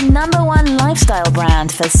livelovesoca.com, the #1 lifestyle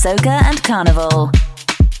brand for Soca and Carnival.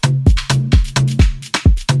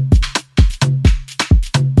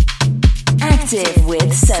 Active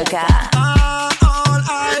with Soca. All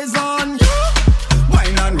eyes on you.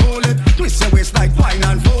 Wine and roll it. Twist your waist like wine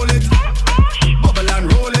and fold it. Bubble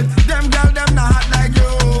and roll it. Them girl, them not hot like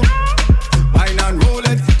you. Wine and roll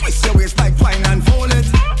it. Twist your waist like wine and fold it.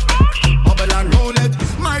 Bubble and roll it.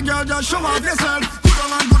 My girl, just show off yourself. Good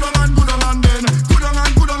on and good on and good on and bend. Good on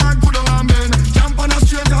and good on and good on and bend. Jump on a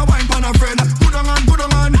stranger, wine on a friend. Good on and good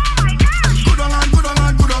on and good on and good on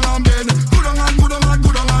and good on and bend. Good on and good on and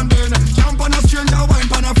good on and bend. Jump on a stranger, wine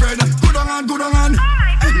on a friend. Good on and good on and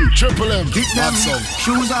Triple M, kick them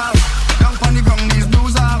shoes off. Down on the ground, these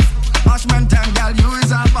blues off. Ashman time, girl, you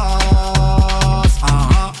is a boss.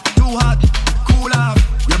 Too hot, cool off.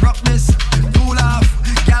 You broke this, cool off.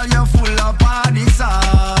 Girl, you're full of body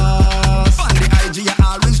sauce. On the IG, you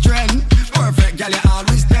always trend. Perfect, girl, you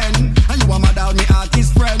always 10. And you a mad out me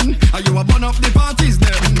artist friend. And you a burn up the parties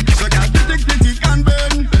then. So girl, tick, tick, tick, and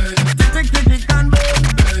bend. Tick, tick, tick, tick, and bend.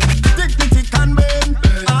 Tick, tick, tick, and bend.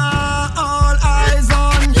 All eyes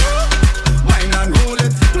on you. Wine and roll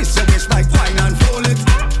it. Twist your waist like wine and fold it.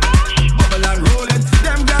 Bubble and roll it.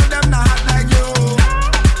 Them girl, them not hot like you.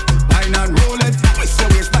 Wine and roll it. Twist your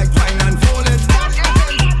waist like wine and fold it.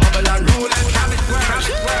 Bubble and roll it.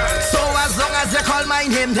 So as long as you call my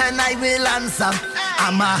name, then I will answer.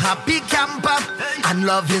 I'm a happy camper, and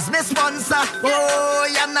love is my sponsor. Oh,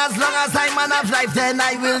 and as long as I'm man of life, then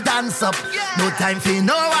I will dance up. No time for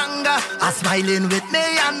no anger. I'm smiling with me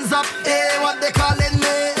hands up. Hey, what they calling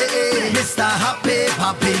me? Mr. Happy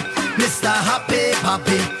Papi, Mr. Happy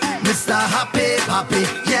Papi, Mr. Happy Papi.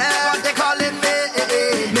 Yeah, what they calling me?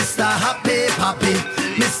 Mr. Happy Papi,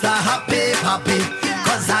 Mr. Happy Papi.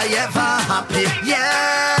 'Cause I ever happy.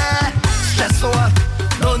 Yeah, stress for her.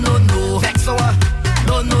 No, no, no. Vex for her.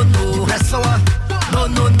 No, no, no. Press for her. No,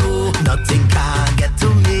 no, no. Nothing can get to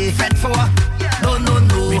me. Fret for her. No, no,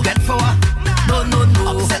 no. Regret for her. No, no,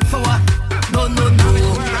 no. Upset for her. No, no, no.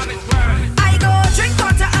 I go drink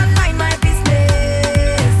water and mind my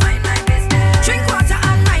business. Drink water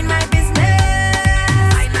and mind my business.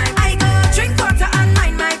 I go drink water and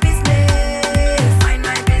mind my business.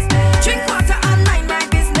 Drink water and mind my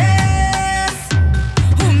business.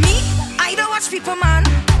 Who me? I don't watch people, man.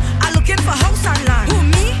 I'm looking for house and land. Who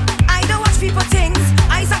me? I don't watch people things.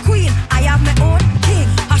 I's a queen. I have my own king.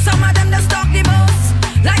 Some of them just talk the most,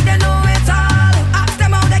 like they know it all. Ask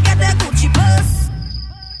them how they get their Gucci purse.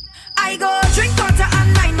 I go drink water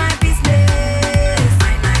and mind my business.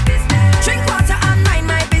 Drink water and mind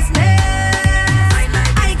my business.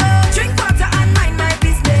 I go drink water and mind my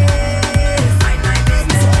business.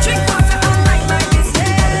 Drink water and mind my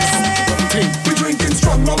business. We drinking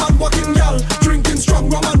strong rum and walking gal. Drinking strong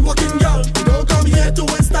rum and walking gal. We don't come here to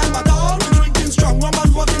waste time at all. We drinking strong rum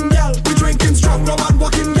and walking gal. We drinking strong rum and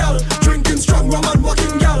walking gal. Drinking strong rum and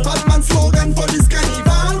walking gal. Batman slogan for this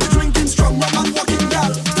carnival. We drinking strong rum and walking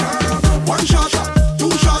gal. One shot,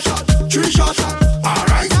 two shot, three shot.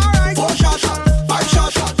 Alright. 4 shot, 5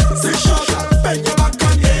 shot, 6 shot. Bend your back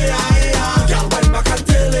and yeah. Gal bend back and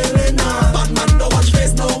tail it now. Batman no watch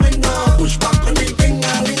face no winner. Push back on the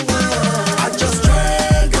finger. I just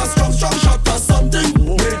drank a strong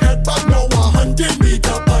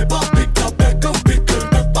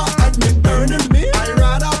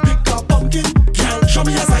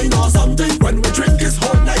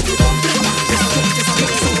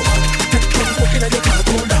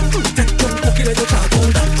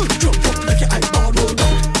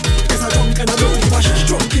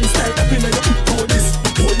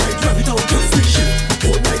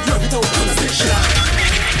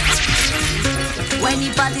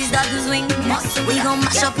music start to swing, we gon'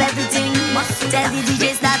 mash up everything. Tell the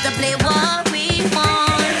DJ start to play what we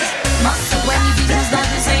want. When the people start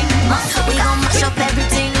to sing, we gon' mash up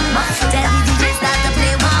everything. Tell the DJ start to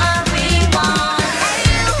play what we want.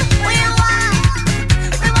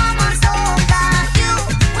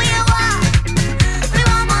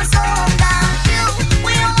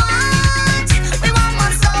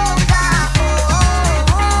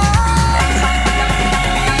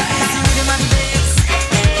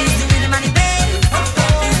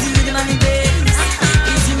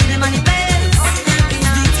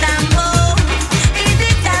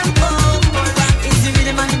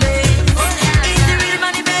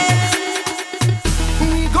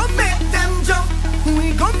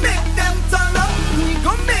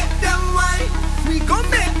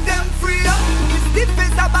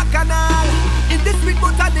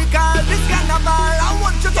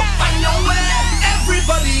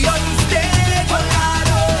 Everybody on stage, oh God,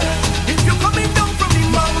 oh. If you're coming down from the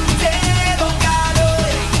mountain, oh God,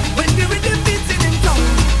 oh. When the rhythm beats in town,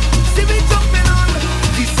 see me jumping on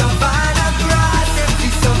the savannah grass, the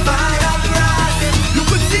savannah grass. You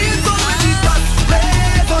could see it already just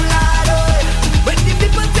red, oh Lord, oh. When the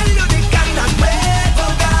people tell you they cannot wait,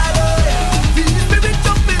 oh God, oh. Feel the spirit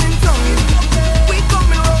jumping in town. We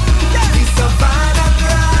coming round the savannah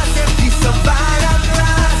grass, the savannah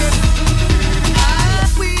grass.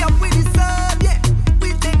 We up with the sun, yeah. We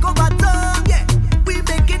take over time, yeah. We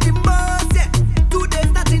making the most, yeah.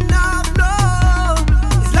 Today's not enough, no.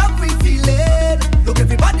 It's love we feeling. Look,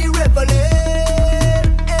 everybody reveling.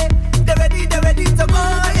 Eh. They're ready to go,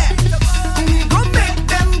 yeah. We gon' make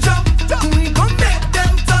them jump. We gon' make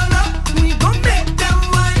them turn up. We gon' make them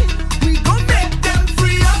wine. We gon' make them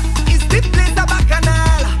free up. It's the place of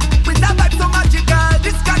Bacchanal. With a vibe so magical,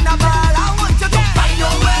 this carnival. I want you to find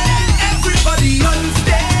your way. Everybody on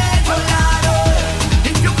stage, oh God, oh.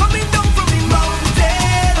 If you're coming down from the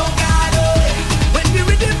mountain, oh God, oh. When the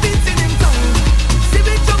rhythm beats in town, see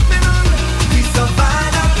me jumping on the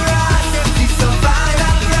savannah grass, the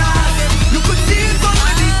savannah grass. You could see it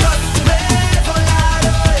already just red, oh Lord,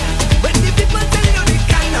 oh. When the people tell you they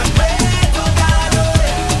cannot wait, oh God, oh.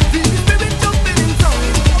 Feel the spirit jumping in town.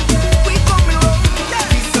 We coming round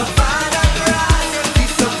the savannah grass, the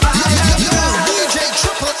savannah grass. DJ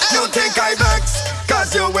Triple L. You think I vex?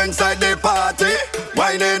 Cause you inside the party,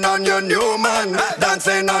 whining on your new man,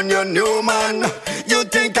 dancing on your new man. You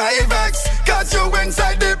think I vex? Cause you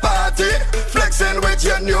inside the party, flexing with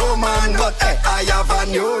your new man. But hey, I have a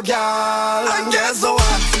new girl. And guess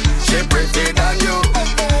what? She pretty than you,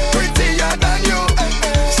 prettier than you,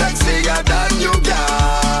 sexier than you,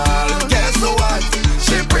 girl. Guess what?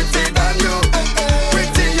 She pretty than you,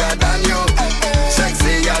 prettier than you,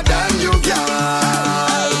 sexier than you,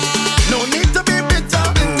 girl. No need to be bitter,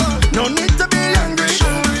 no need to be angry.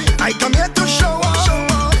 I come here to show off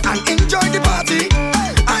and enjoy the party.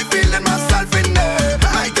 I'm feeling myself in there.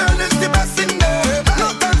 My girl is the best in there.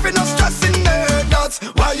 No time for no stress in there. That's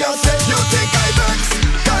why you say you think I vex.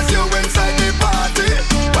 Cause you inside the party,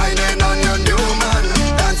 whining on your new man,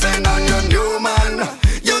 dancing on your new man.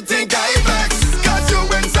 You think I vex. Cause you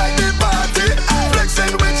inside the party,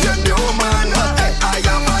 flexing with your new man. Hey, I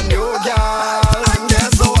am a new girl. And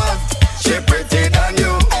guess what? She pretty than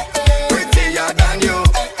you, prettier than you,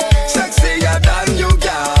 sexier than you,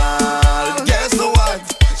 girl. Guess what?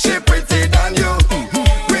 She pretty than you,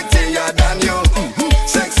 prettier than you,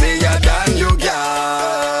 sexier than you,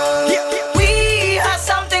 girl. We have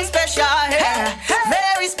something special here,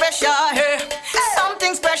 very special here,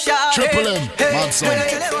 something special here. Triple M, mad song.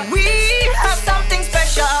 We have something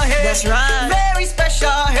special here. That's right. Very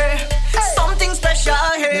special here, something special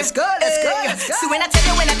here. Let's go, let's go, let's go. So when I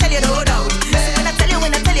tell you, no doubt. So when I tell you,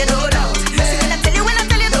 no doubt. So when I tell you,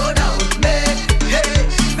 no doubt.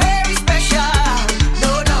 Very special,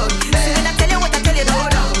 no doubt. So when I tell you, no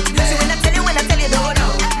doubt. So when I tell you, no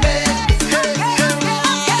doubt.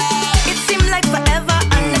 It seemed like forever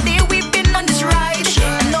and the day we've been on this ride.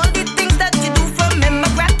 And all the things that you do for me, my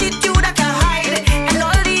gratitude I can't hide. And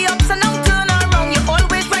all the ups and downs turn around, you're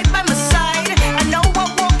always right by my side. And now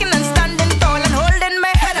I'm walking and standing tall and holding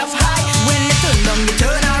my head up high. When you turn down, you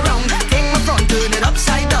turn around. Take my front, turn it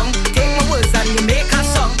upside down. Take my words and you make a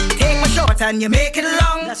song. Take my short and you make it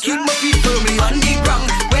long. Keep my feet firmly on the ground.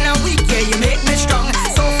 When I'm weak, yeah, you make me strong.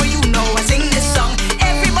 So for you know I sing this song.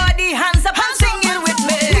 Everybody hands up and sing it with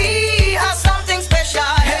me. We have something special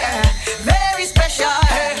here, very special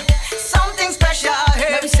here, something special here.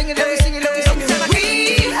 Let me sing it, let me sing it, let me sing it.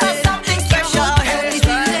 We have something special here,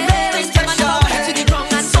 very special here,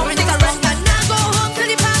 something special. And I go home to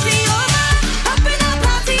the party over. Up in a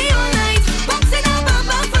party all night. Boxing up and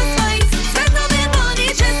back for fight. Spend all my money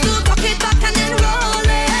just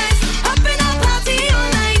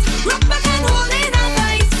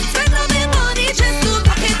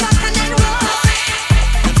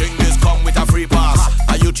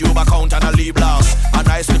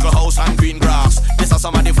house and green grass. These are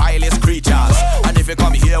some of the vilest creatures. And if you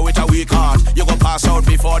come here with a weak heart, you go pass out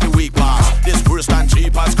before the week pass. This worse than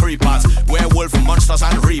cheapers, creepers, werewolf, monsters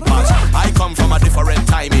and reapers. I come from a different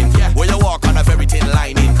timing, where you walk on a very thin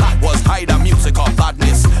lining. Was hide and music or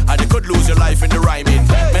badness, and you could lose your life in the rhyming.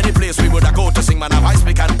 Many places we would have go to sing, man, have ice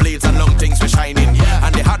pick and blades and long things for shining.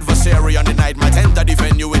 And the adversary on the night might enter the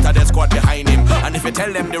venue with a dead squad behind him. And if you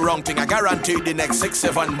tell them the wrong thing, I guarantee the next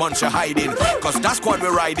 6-7 months you're hiding. Cause that squad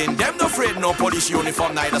we're riding, them no afraid, no police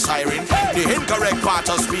uniform, neither siren. The incorrect part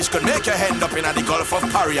of speech could make you end up in the Gulf of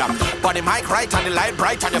Paria. But the mic right and the light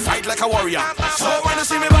bright and you fight like a warrior. So when you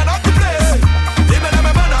see me burn up the place, they may let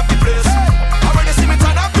me burn up the place. And when you see me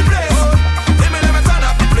turn up the place, they may let me turn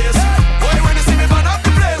up the place. Boy, when you see me burn up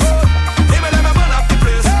the place, they may let me burn up the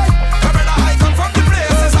place. Come brother, I come from the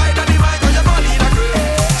place, inside of the mic and you're gonna need a grave.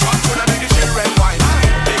 Shot to the big children wine,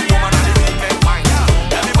 big woman and the big men wine.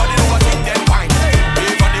 Everybody know what thing them wine,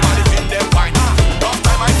 big on the money in them wine. Rough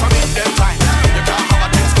time I from in them time, you can't have a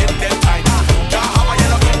thin skin them time. Can't have a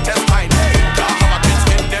yellow intestine, can't have a thin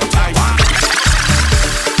skin them time.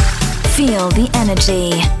 Feel the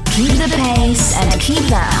energy, keep the pace, and keep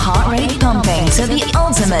that heart rate pumping to the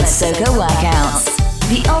ultimate soca workouts.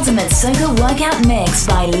 The ultimate soca workout mix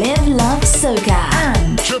by Live Love Soca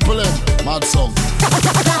and Triple M, mad song.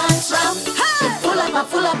 Dance rap, hey, full up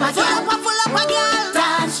a girl.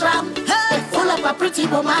 Dance rap, hey, full up a pretty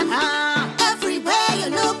woman. Everywhere you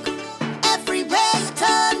look, everywhere you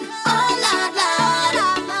turn, oh la la la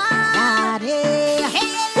la,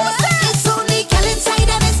 it's only gal inside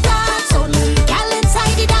and it's dance. Only gal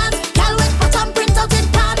inside the dance. Gal with bottom print out in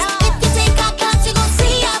pants. If you take a glance, you gon'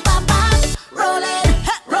 see a bam bam. Rolling,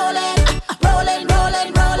 rolling, rolling,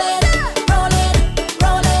 rolling, rolling, rolling,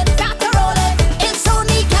 rolling, rolling. It's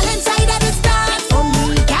only gal inside and it's dance.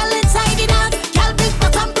 Only gal inside the dance. Gal with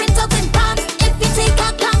bottom print out in pants. If you take a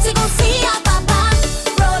glance, you gon' see a bam bam.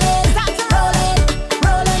 Rolling, rolling,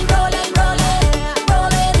 rolling, rolling, rolling,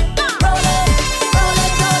 rolling, rolling,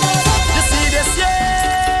 rolling, rolling. You see this,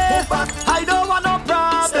 yeah? I don't want no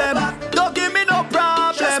problem. Don't give me no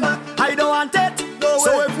problem. I don't want it.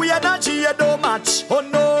 So if we energy you don't match, oh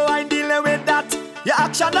no, I'm dealing with that. Your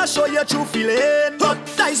action that show your true feeling. But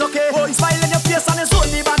that is okay. Oh, smile in your face and it's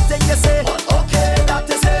only bad thing you say. Okay, that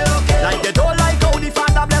is it, okay. Like they don't like how the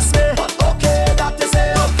Father bless me. Okay, that is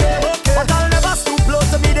it, okay. But I'll never stoop low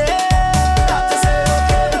to be there. That is it,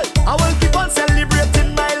 okay. I will keep on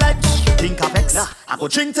celebrating my life. Think of X, I go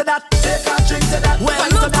drink to that. Take a drink to that. Well,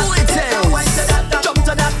 look who it is. Wine to that, jump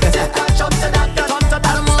to that. Take a jump to that. Turn to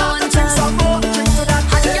that. Start to drink some more. Drink to that.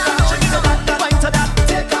 Take a drink to that. Wine to that.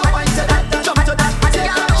 Take a wine to that. Jump to that.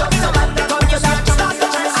 Take a jump to that. Turn to that. Start to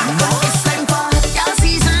drink some more. It's time for gal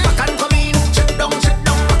season. Rock and come in, chip down,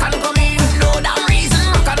 rock and come in. No damn reason,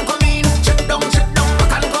 rock and come in, chip down,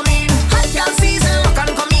 rock and come in. Hot gal season, rock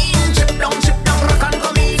and come in, chip down, rock and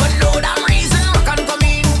come in. For no damn reason, rock and come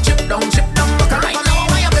in, chip down, rock and come in. Right now,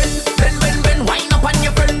 why you bend, wind up on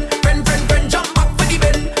your friend, jump back for the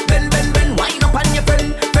bend, wind up on your friend.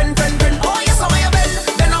 Oh yes, how you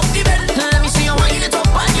bend up the bend. Let me see you wind it up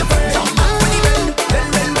on your friend, jump back for the bend.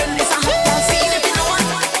 It's a hot gal scene if you know what.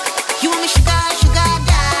 You want me sugar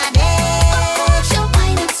daddy? Of course you're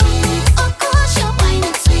wine and sweet. Of course you're wine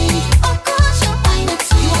and sweet. Of course you're wine and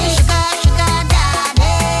sweet. You want me sugar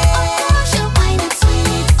daddy? Of course you're wine and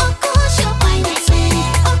sweet. Of course you're wine and sweet.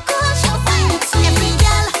 Of course you're wine and sweet. Every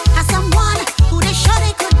girl has someone who they sure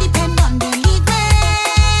they could depend on, believe me.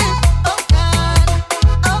 Oh God,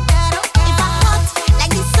 oh God, oh God. If I hot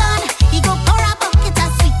like the sun, he go pour a bucket of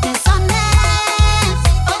sweetness on me.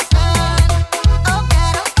 Oh God, oh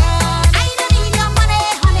God, oh God. I don't need your money,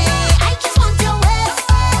 honey. I just want your waist.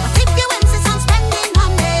 But if you insist on spending,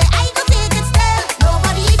 honey, I go take it still.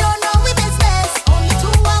 Nobody don't know we business. Only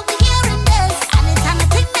two are we hearing this. And it's time to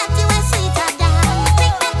think that you are sweeter than.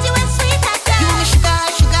 Think that you are sweeter than. You want me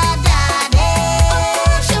sugar daddy? Of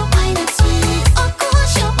course you're wine and sweet. Of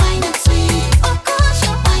course you're wine and sweet. Of course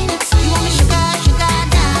you're wine and sweet. You want me sugar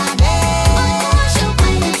daddy? Of course you're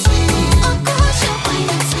wine and sweet. Of course you're wine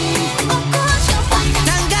and sweet. Of course you're wine and sweet.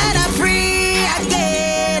 Thank God I'm free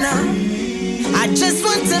again. I just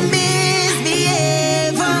want to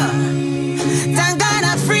misbehave. Thank God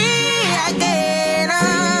I'm free again.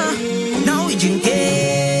 Now we drink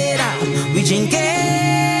it.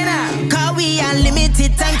 Cause we are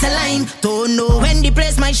limited time to line. Don't know when the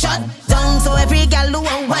place might shut down. So every gal who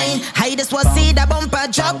want wine, I just want see the bumper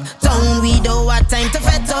drop down. We don't have time to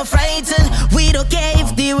fret or frighten. We don't care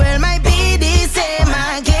if the world might be the same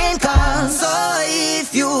again. Cause so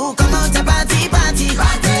if you come out to party,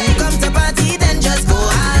 come to party, then just go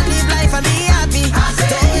and live life and be happy.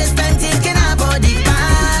 Don't waste time thinking about the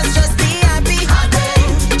past. Just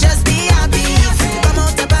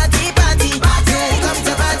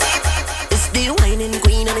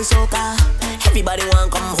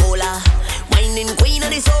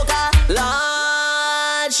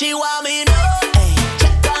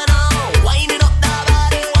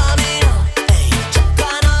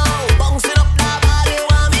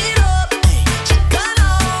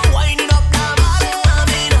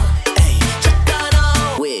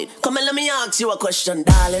question,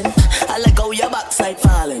 darling. I let go your backside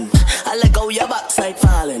falling. I let go your backside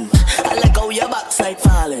falling. I let go your backside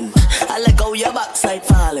falling. I let go your backside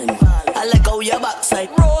falling. I let go your backside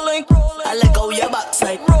rolling. I let go your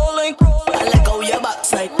backside rolling. I let go your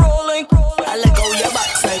backside rolling. I let go your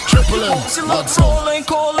backside triple M.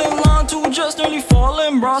 Calling, line two just nearly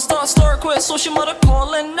falling. Bra start quit, so she mother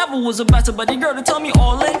calling. Never was a better buddy girl to tell me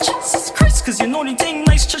all in. Jesus Christ, cause you know the thing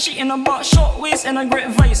nice. Chushy in a box, short waist and a great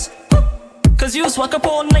vice. Cause you swag up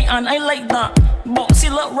all night and I like that.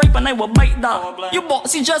 Boxy look rape and I will bite that. You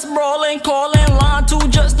boxy just brawling, calling. Line two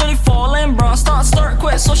just nearly falling. Bra start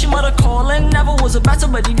quit, so she mother calling. Never was a better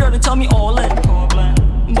buddy girl to tell me all in.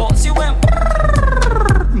 Boxy went.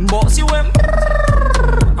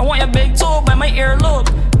 I want your big toe by my earlobe.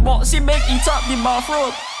 Boxy big, eat up the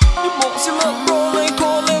bathrobe. You boxy look rolling,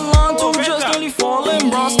 calling. Line two just nearly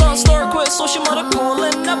falling. Bra start quit, so she mother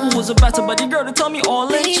calling. Never was a better buddy girl to tell me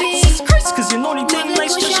all in. Jesus Christ, cause you know the thing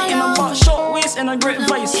nice. Just she in a box, short waist and a great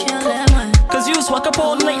vice. Cause you swag up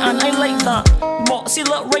all night and I like that. Boxy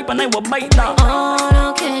look rape and I will bite that. On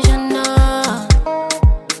occasion,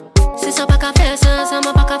 c'est ça pas qu'à faire ça, ça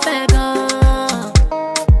m'a pas qu'à faire gars.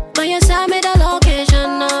 But you send me the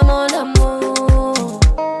location, mon amour.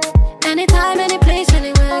 Anytime, any place,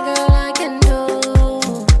 anywhere, girl, I can do.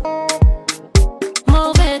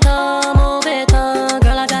 Move it on,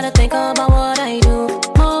 girl, I gotta think about what I do.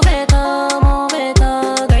 Move it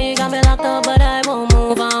on, girl, you got me locked up, but I won't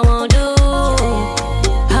move, I won't do.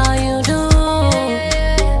 How you do?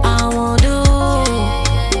 I won't do.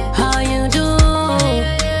 How you do?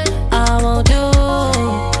 I won't do.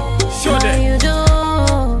 How you do?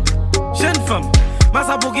 Jeune femme,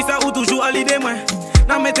 massa pour qui ça ou toujours à l'idée moi.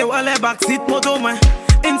 N'a mettez ou à les backseat moto moi.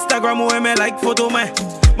 Instagram ou aimer like photo moi.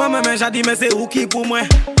 Moi-même j'ai dit mais c'est où qui pour moi.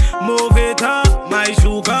 Mauvais temps, my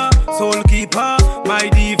sugar, soul keeper, my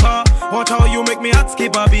diva. Watch how you make me hot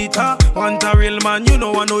skip a beat. Want a real man, you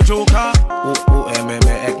know I no joker. Aime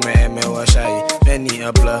wa shy. Penny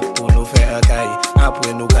a bla, ou nou fè a kay.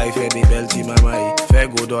 Apre nou kay fè bi bel ti mamay. Fè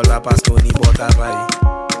go dollar pas nou ni bot avay.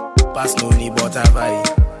 Pas nou ni bot avay.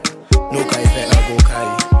 Nou kay fè a go kay.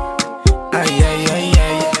 Ay.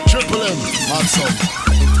 Triple M, mad song.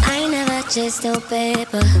 I never chase no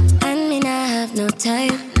paper, and me not have no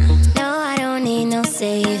time. No, I don't need no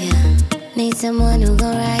savior. Need someone who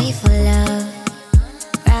gon' ride for love,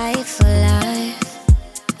 ride for life.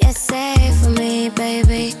 You're safe for me,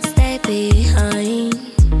 baby. Stay behind.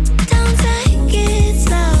 Don't take it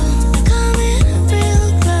slow. Coming real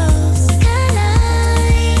close. Collide.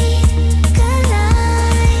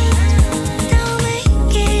 Don't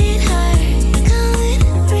make it hurt. Coming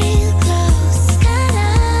real close.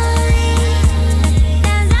 Collide.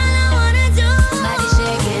 That's all I wanna do. Body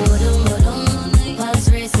shaking, boom boom, pulse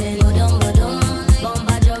racing, boom boom,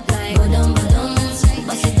 bomba drop like boom boom,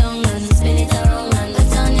 bust it down and spin it around and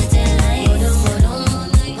turn it till like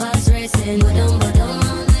boom, pulse racing, boom boom,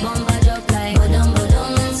 bomba drop like boom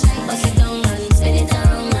boom, bust it down and spin it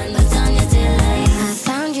around and turn it till like. I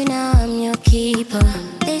found you, now I'm your keeper.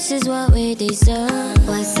 This is what we deserve.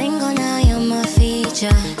 We're single now, you're my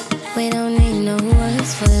feature. We don't need no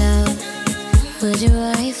words for love. Would you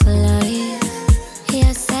ride for life?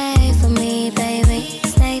 You're safe for me, baby.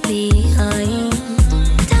 Stay behind.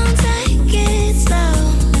 Don't take it slow.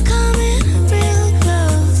 Coming real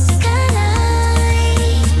close. Collide.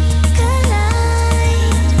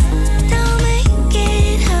 Don't make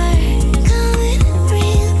it hurt. Coming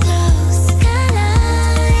real close.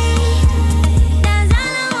 Collide. That's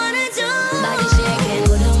all I wanna do. Body shaking,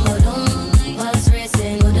 boom, pulse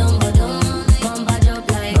racing, boom, bomba drop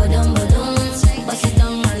like boom, bust it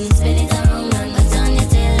down and spin it around and turn it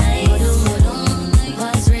till like boom,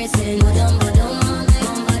 pulse racing, boom, bomba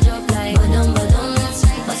drop like boom,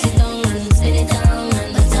 bust it down and spin it around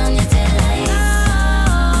and turn it till like.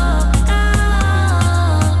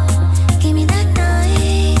 Give me that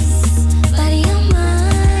nice body of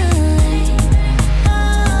mine.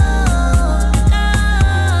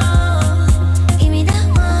 Give me that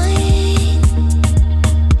wine.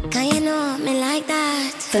 Can you know me like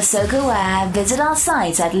that? For Soca Wear, visit our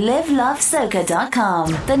site at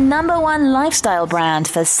livelovesoca.com, the #1 lifestyle brand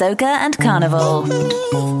for Soca and Carnival.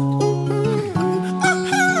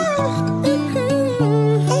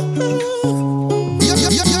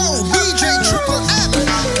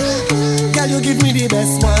 Girl, you give me the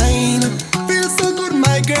best wine. Feel so good,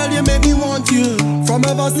 my girl, you make me want you. From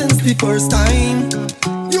ever since the first time.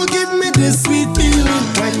 You give me this sweet feeling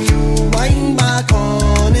when you wind back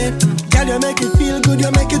on it. Girl, you make it feel good,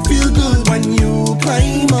 you make it feel good when you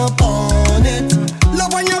climb up on it.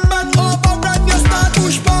 Love when you bend over and you start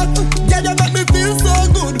push back. Girl, you make me feel so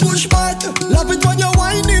good, push back. Love it when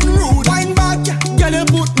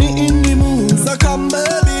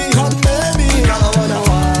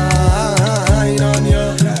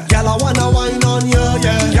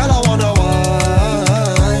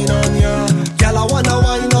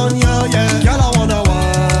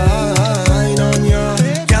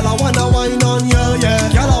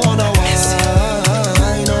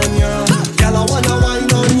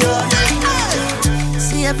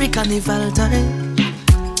carnival time.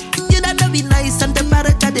 You that be nice and the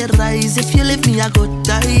temperature they rise. If you leave me, I go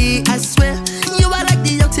die. I swear, you are like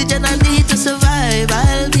the oxygen I need to survive.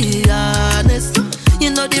 I'll be honest.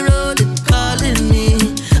 You know the road is calling me.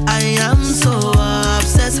 I am so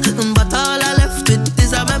obsessed, but all I left with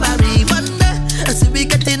is a memory. Monday, I see we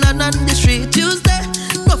getting on the street. Tuesday,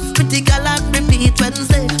 rough pretty girl and repeat.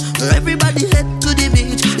 Wednesday, everybody head to the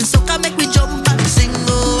beach. The soca make me jump and sing.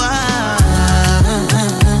 Oh,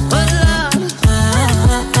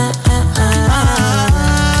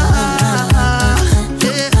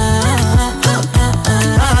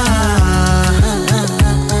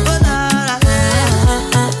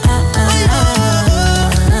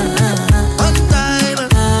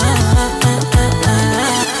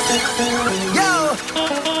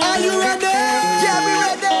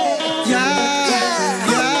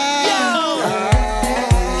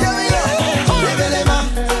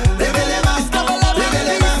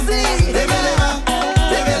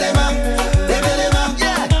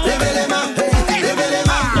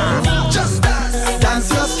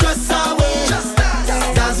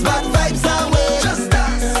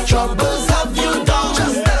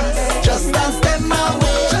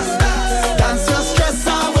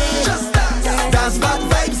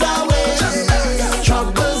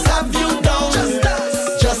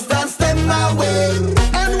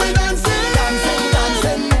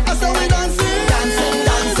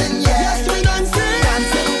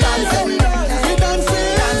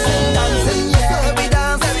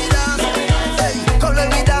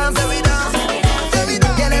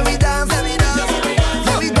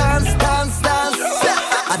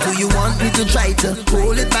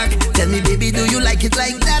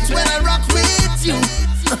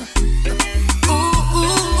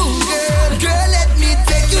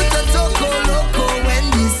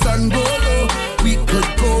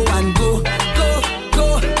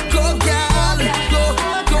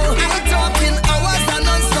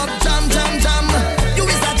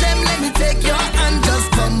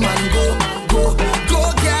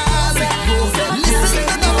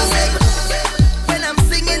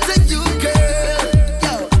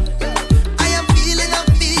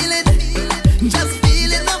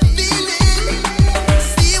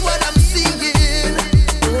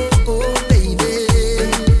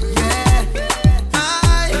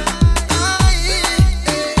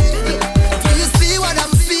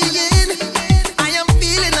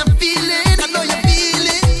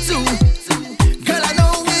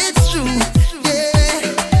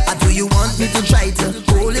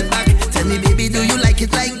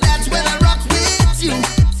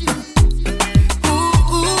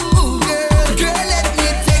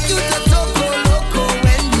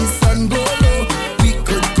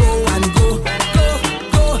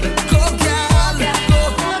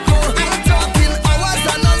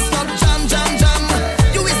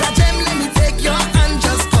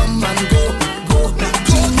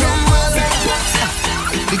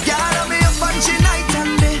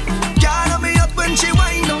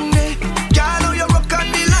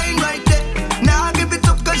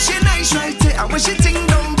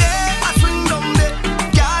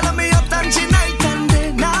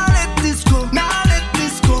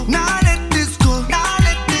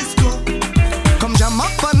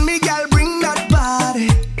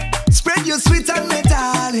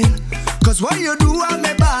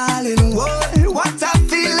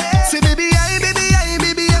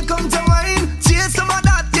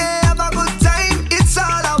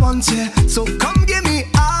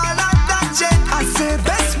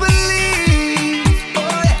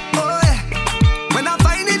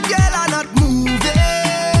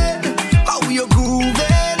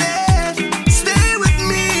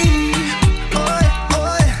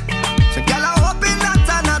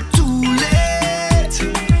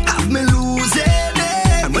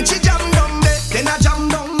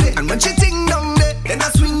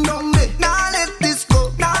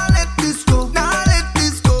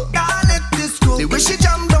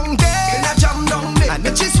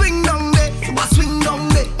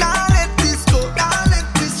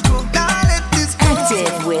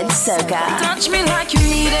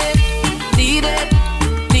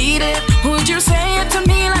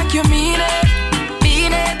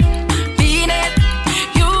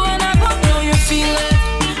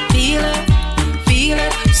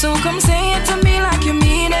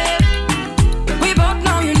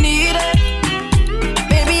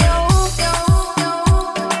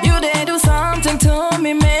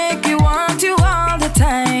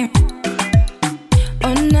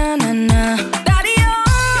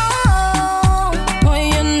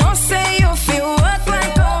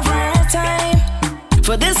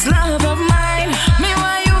 For this love of mine, me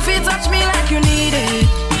why you feel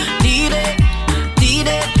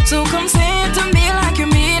So come say it to me like you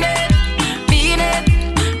mean it. Mean it,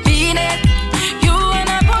 mean it. You and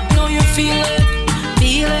I both know you feel it.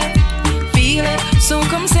 Feel it, feel it. So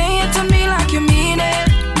come say it to me like you mean it.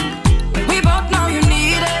 We both know you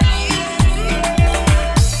need it.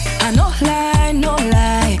 I no lie, no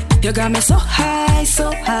lie. You got me so high,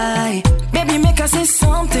 so high. Baby, make us say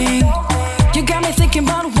something. You got me thinking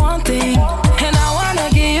about one thing. And I wanna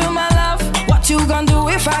give you my love. What you gonna do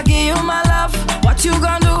if I give you my love? What you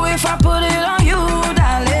gonna do if I put it on you,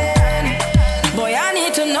 darling? Boy, I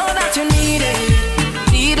need to know that you need it.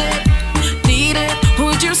 Need it, need it.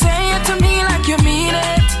 Would you say it to me like you mean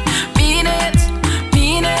it? Mean it,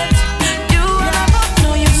 mean it. You and I both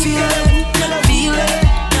know you feel it. Feel it,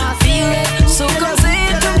 feel it. So come say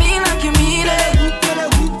it to me like you mean it.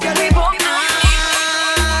 We both know you need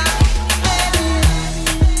it.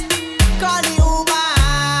 Call the Uber.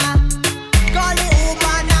 Call the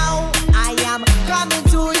Uber now. I am coming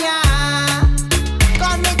to ya.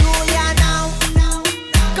 Coming to ya now.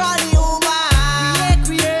 Call the Uber.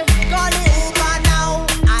 Call the Uber now.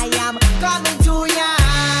 I am coming to ya.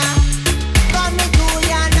 Coming to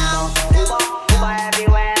ya now. Uber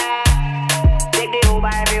everywhere. Take the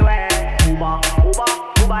Uber everywhere. Uber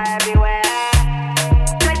everywhere.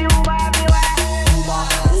 Take the Uber everywhere. Uber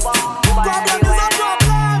everywhere.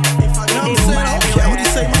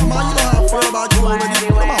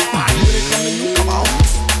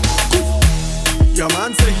 Your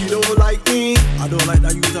man say he don't like me. I don't like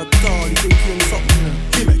that you at all. He think you something.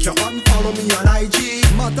 He make your man follow me on IG.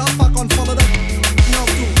 Matter of fact, unfollow that now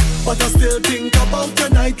too. But I still think about you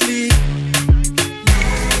nightly.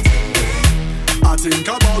 I think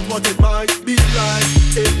about what it might be like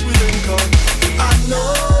if we link up. I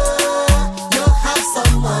know you have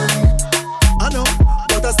someone. I know,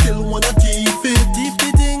 but I still wanna keep it,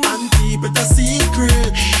 and keep it a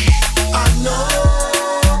secret. I know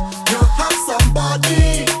you have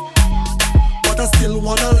somebody, but I still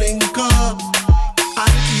wanna link up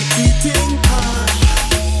and keep eating cash.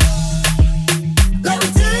 Let me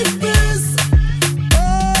take this.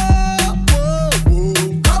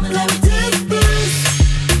 Come, let me take this.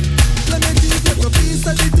 Let me take a piece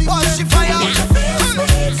of the thing. Watch the fire.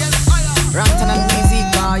 Rotten and music,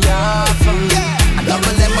 yeah, from I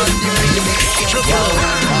double them on the rhythm.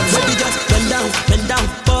 Baby just bend down,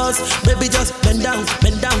 pause. Baby just bend down,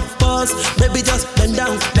 pause. Baby just bend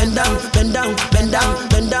down, pause. Baby just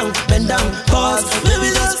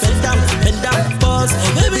bend down, pause.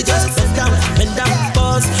 Baby just bend down,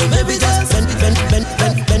 pause. Baby just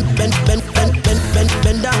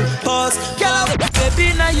bend down, pause. Baby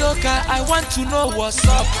Nayoka, I want to know what's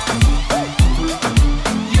up.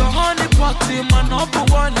 Your honey pot in my number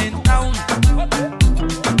one in town.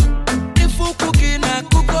 If you cooking, I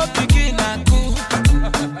cook up, begin I cook.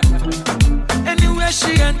 Anywhere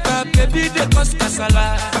she enter, baby, they cause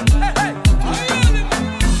casala.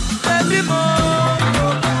 Baby mo,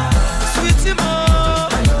 sweetie mo,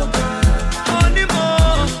 honey mo,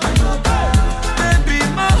 baby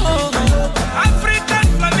mo, African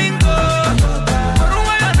flamingo,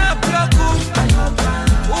 Ruana Plaku,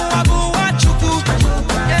 Uwabu Wachuku,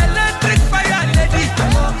 electric fire lady,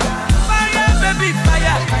 fire baby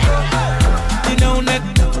fire, you know net,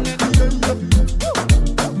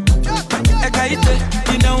 Ekaite,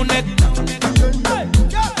 you know net.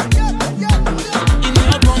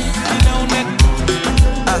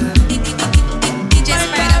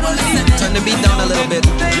 Turn the beat down a little bit.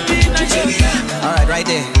 Alright, right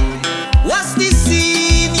there. What's the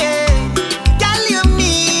scene, yeah? Girl, you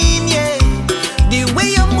mean, yeah? The way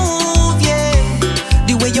you move, yeah.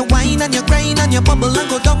 The way you whine and you grind and you bubble and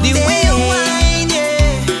go down. The way you whine,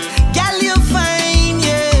 yeah. Girl, you fine,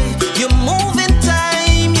 yeah. You move in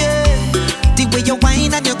time, yeah. The way you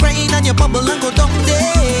whine and you grind and you bubble and go down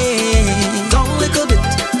there. Down little bit,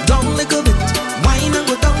 down little bit. Whine and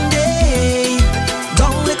go down there.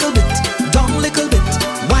 Down little bit, down little bit.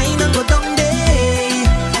 Whine and go down there.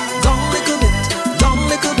 Down little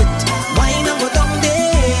bit, wine and go down there.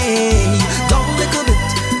 Down little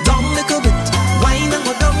bit, wine and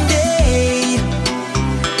go down there.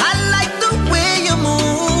 I like the way you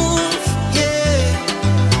move, yeah.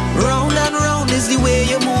 Round and round is the way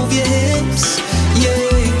you move your hips, yeah.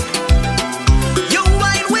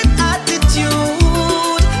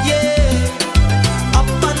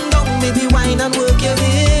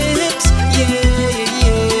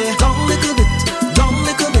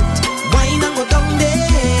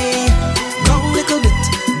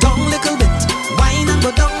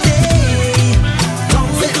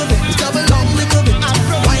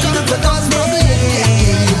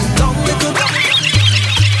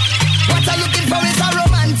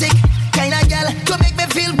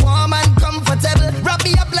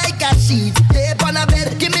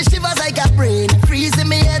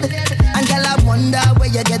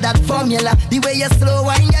 The way you slow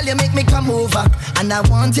wine, girl, you make me come over. And I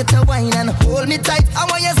want you to wine and hold me tight. I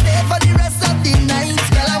want you stay for the rest of the night.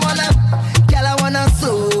 Girl, I wanna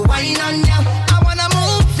slow wine on ya. I wanna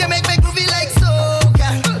move, you make me groovy like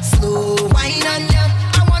soca. Slow wine on ya.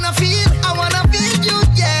 I wanna feel you,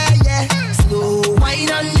 yeah, yeah. Slow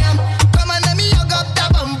wine on ya. Come on, let me hug up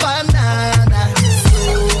the bumper, nah.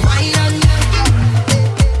 Slow wine on ya.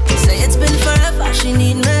 Say it's been forever, she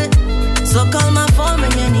need me. So call my phone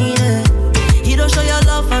when you need it. You don't show your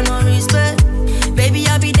love for no respect. Baby,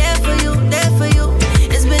 I'll be there for you, there for you.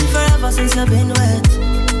 It's been forever since you've been wet.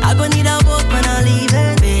 I gon' need a boat when I leave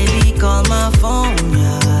it. Baby, call my phone,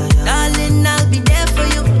 yeah. Darling, I'll be there for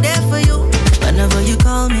you, whenever you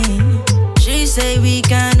call me. She say we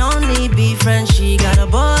can only be friends. She got a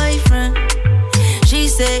boyfriend. She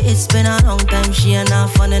say it's been a long time. She ain't not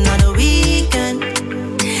fun another weekend.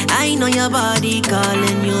 I know your body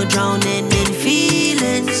calling you, drowning in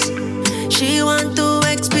feelings. She want to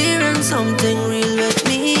experience something real with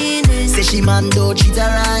me. Say she man don't treat her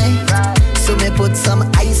right. So me put some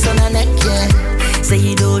ice on her neck, yeah. Say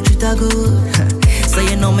you don't treat her good. So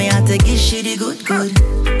you know me have to give she the good.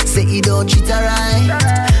 Say you don't treat her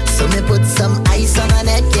right. So me put some ice on her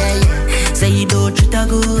neck, yeah. Say you don't treat her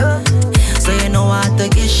good. So you know I have to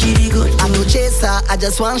give she the good. I'm no chaser, I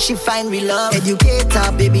just want she find real love. Educate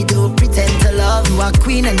her, baby, don't pretend to love. You are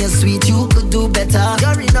queen and you're sweet, you could do better.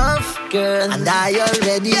 You're enough, girl, and I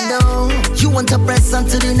already know. You want to press on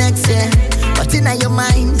to the next, yeah. But in your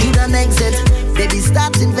mind, you don't exit. Baby,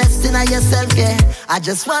 start investing in yourself, yeah. I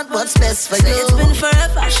just want what's best for Say you. it's been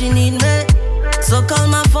forever, she need me. So call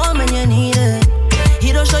my phone when you need it.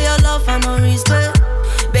 You don't show your love for no respect.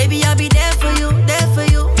 Baby, I'll be there for you, there for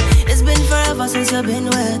you. It's been forever since you've been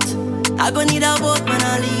wet. I gon' need a boat when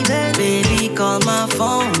I leave it. Baby, call my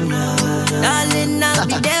phone, yeah. Darling, I'll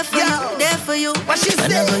be there for you, there for you. What she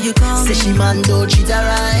whenever say? You call Say me. she man don't treat her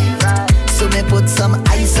right. So me put some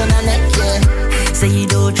ice on her neck, yeah. Say you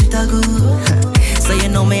don't treat her good. So you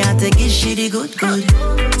know me have to give she the good.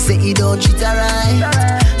 Say you don't treat her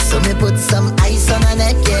right. So me put some ice on her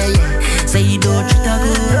neck, yeah. Say you don't treat her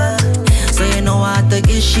good. So you know I have to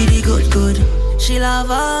give she the good. She love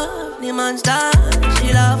her, the monster.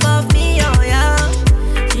 She love of me, oh yeah.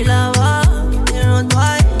 She love her, the road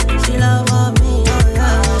boy. She love of me, oh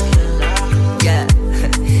yeah. Yeah.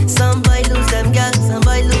 Some boy lose them girls, and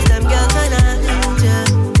I yeah.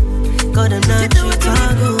 Got them not treat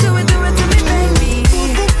her good. Do it to me, baby.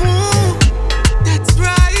 That's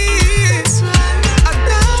right.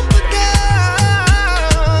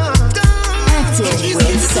 Active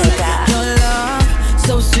with Soca. Your love,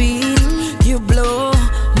 so sweet, you blow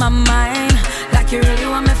my mind. Like you really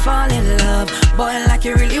want me fall in love. Boy, like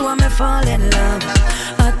you really want me fall in love.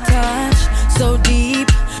 A touch so deep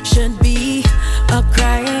should be a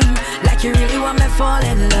crime. Like you really want me fall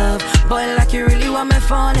in love. Boy, like you really want me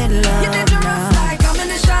fall in love. You're dangerous like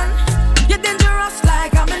ammunition. You're dangerous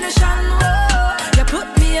like ammunition. Whoa. You put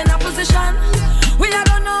me in a position where I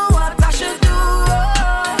don't know what I should do.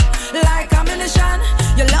 Whoa. Like ammunition.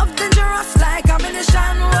 Your love dangerous like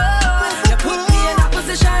ammunition. Whoa. You put me in a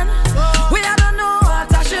position where I don't know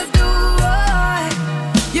what I should do. Whoa.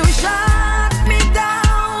 You shot me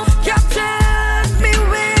down, captured me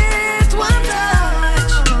with one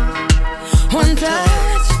touch. One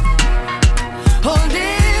touch,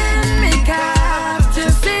 holding me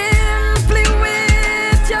captive simply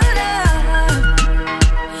with your love.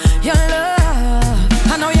 Your love.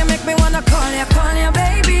 I know you make me wanna call you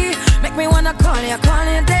baby. Make me wanna call you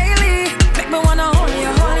daily. Make me wanna hold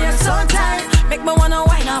you so tight. Make me wanna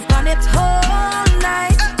wind up on it all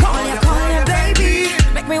night. Call you baby.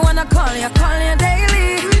 Make me wanna call you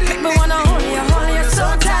daily. Make me wanna hold you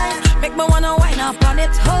so tight. Make me wanna wind up on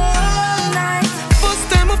it all night. First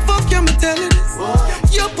time I fuck you, me tell you this.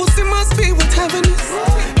 Your pussy must be what heaven is.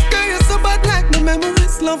 Girl, you're so bad like my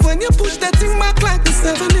memories. Love when you push that thing back like the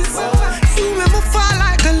 70s. You never fall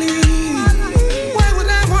like a leaf. Why would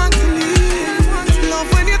I want to leave? Love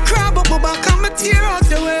when you cry, but back and me tear out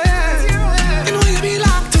your way. You know you be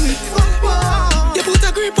locked to me. You put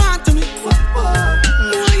a grip onto me.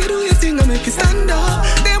 Why you do your thing and make you stand up?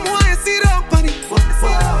 Them why you sit up on it.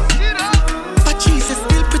 But Jesus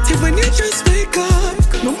still pretty when you just wake up.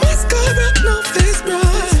 No mascara, no face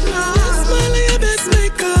brush. Smile on your best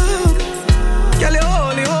makeup. Girl, you hold.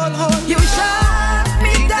 You shot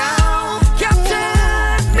me down.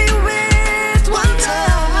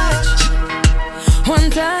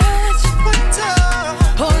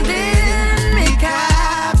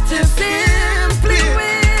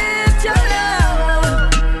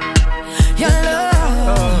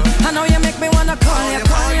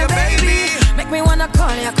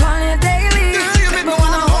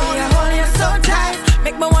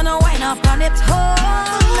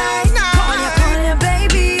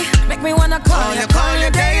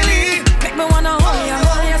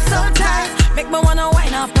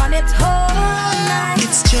 up on it all night.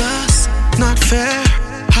 It's just not fair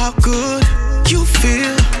how good you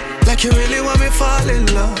feel. Like you really want me fall in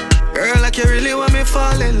love. Girl, like you really want me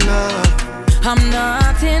fall in love. I'm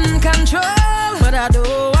not in control, but I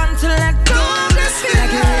don't want to let go of this feeling.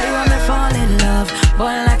 Like you really want me fall in love.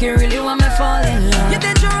 Boy, like you really want me fall in love. You're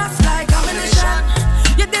dangerous like ammunition.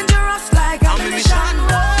 You're dangerous like ammunition.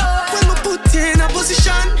 When we put you in a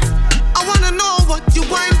position, I wanna know what you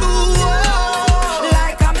want to do.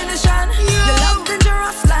 Like ammunition. Your love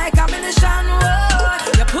dangerous like ammunition.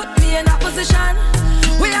 You put me in a position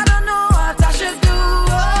where I don't know what I should do.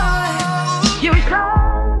 You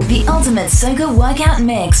The ultimate soca workout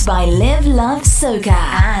mix by Live Love Soca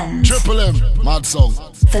and Triple M, mad song.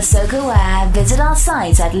 For soca wear, visit our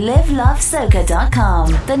site at livelovesoca.com,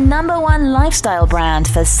 the #1 lifestyle brand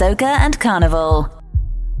for soca and carnival.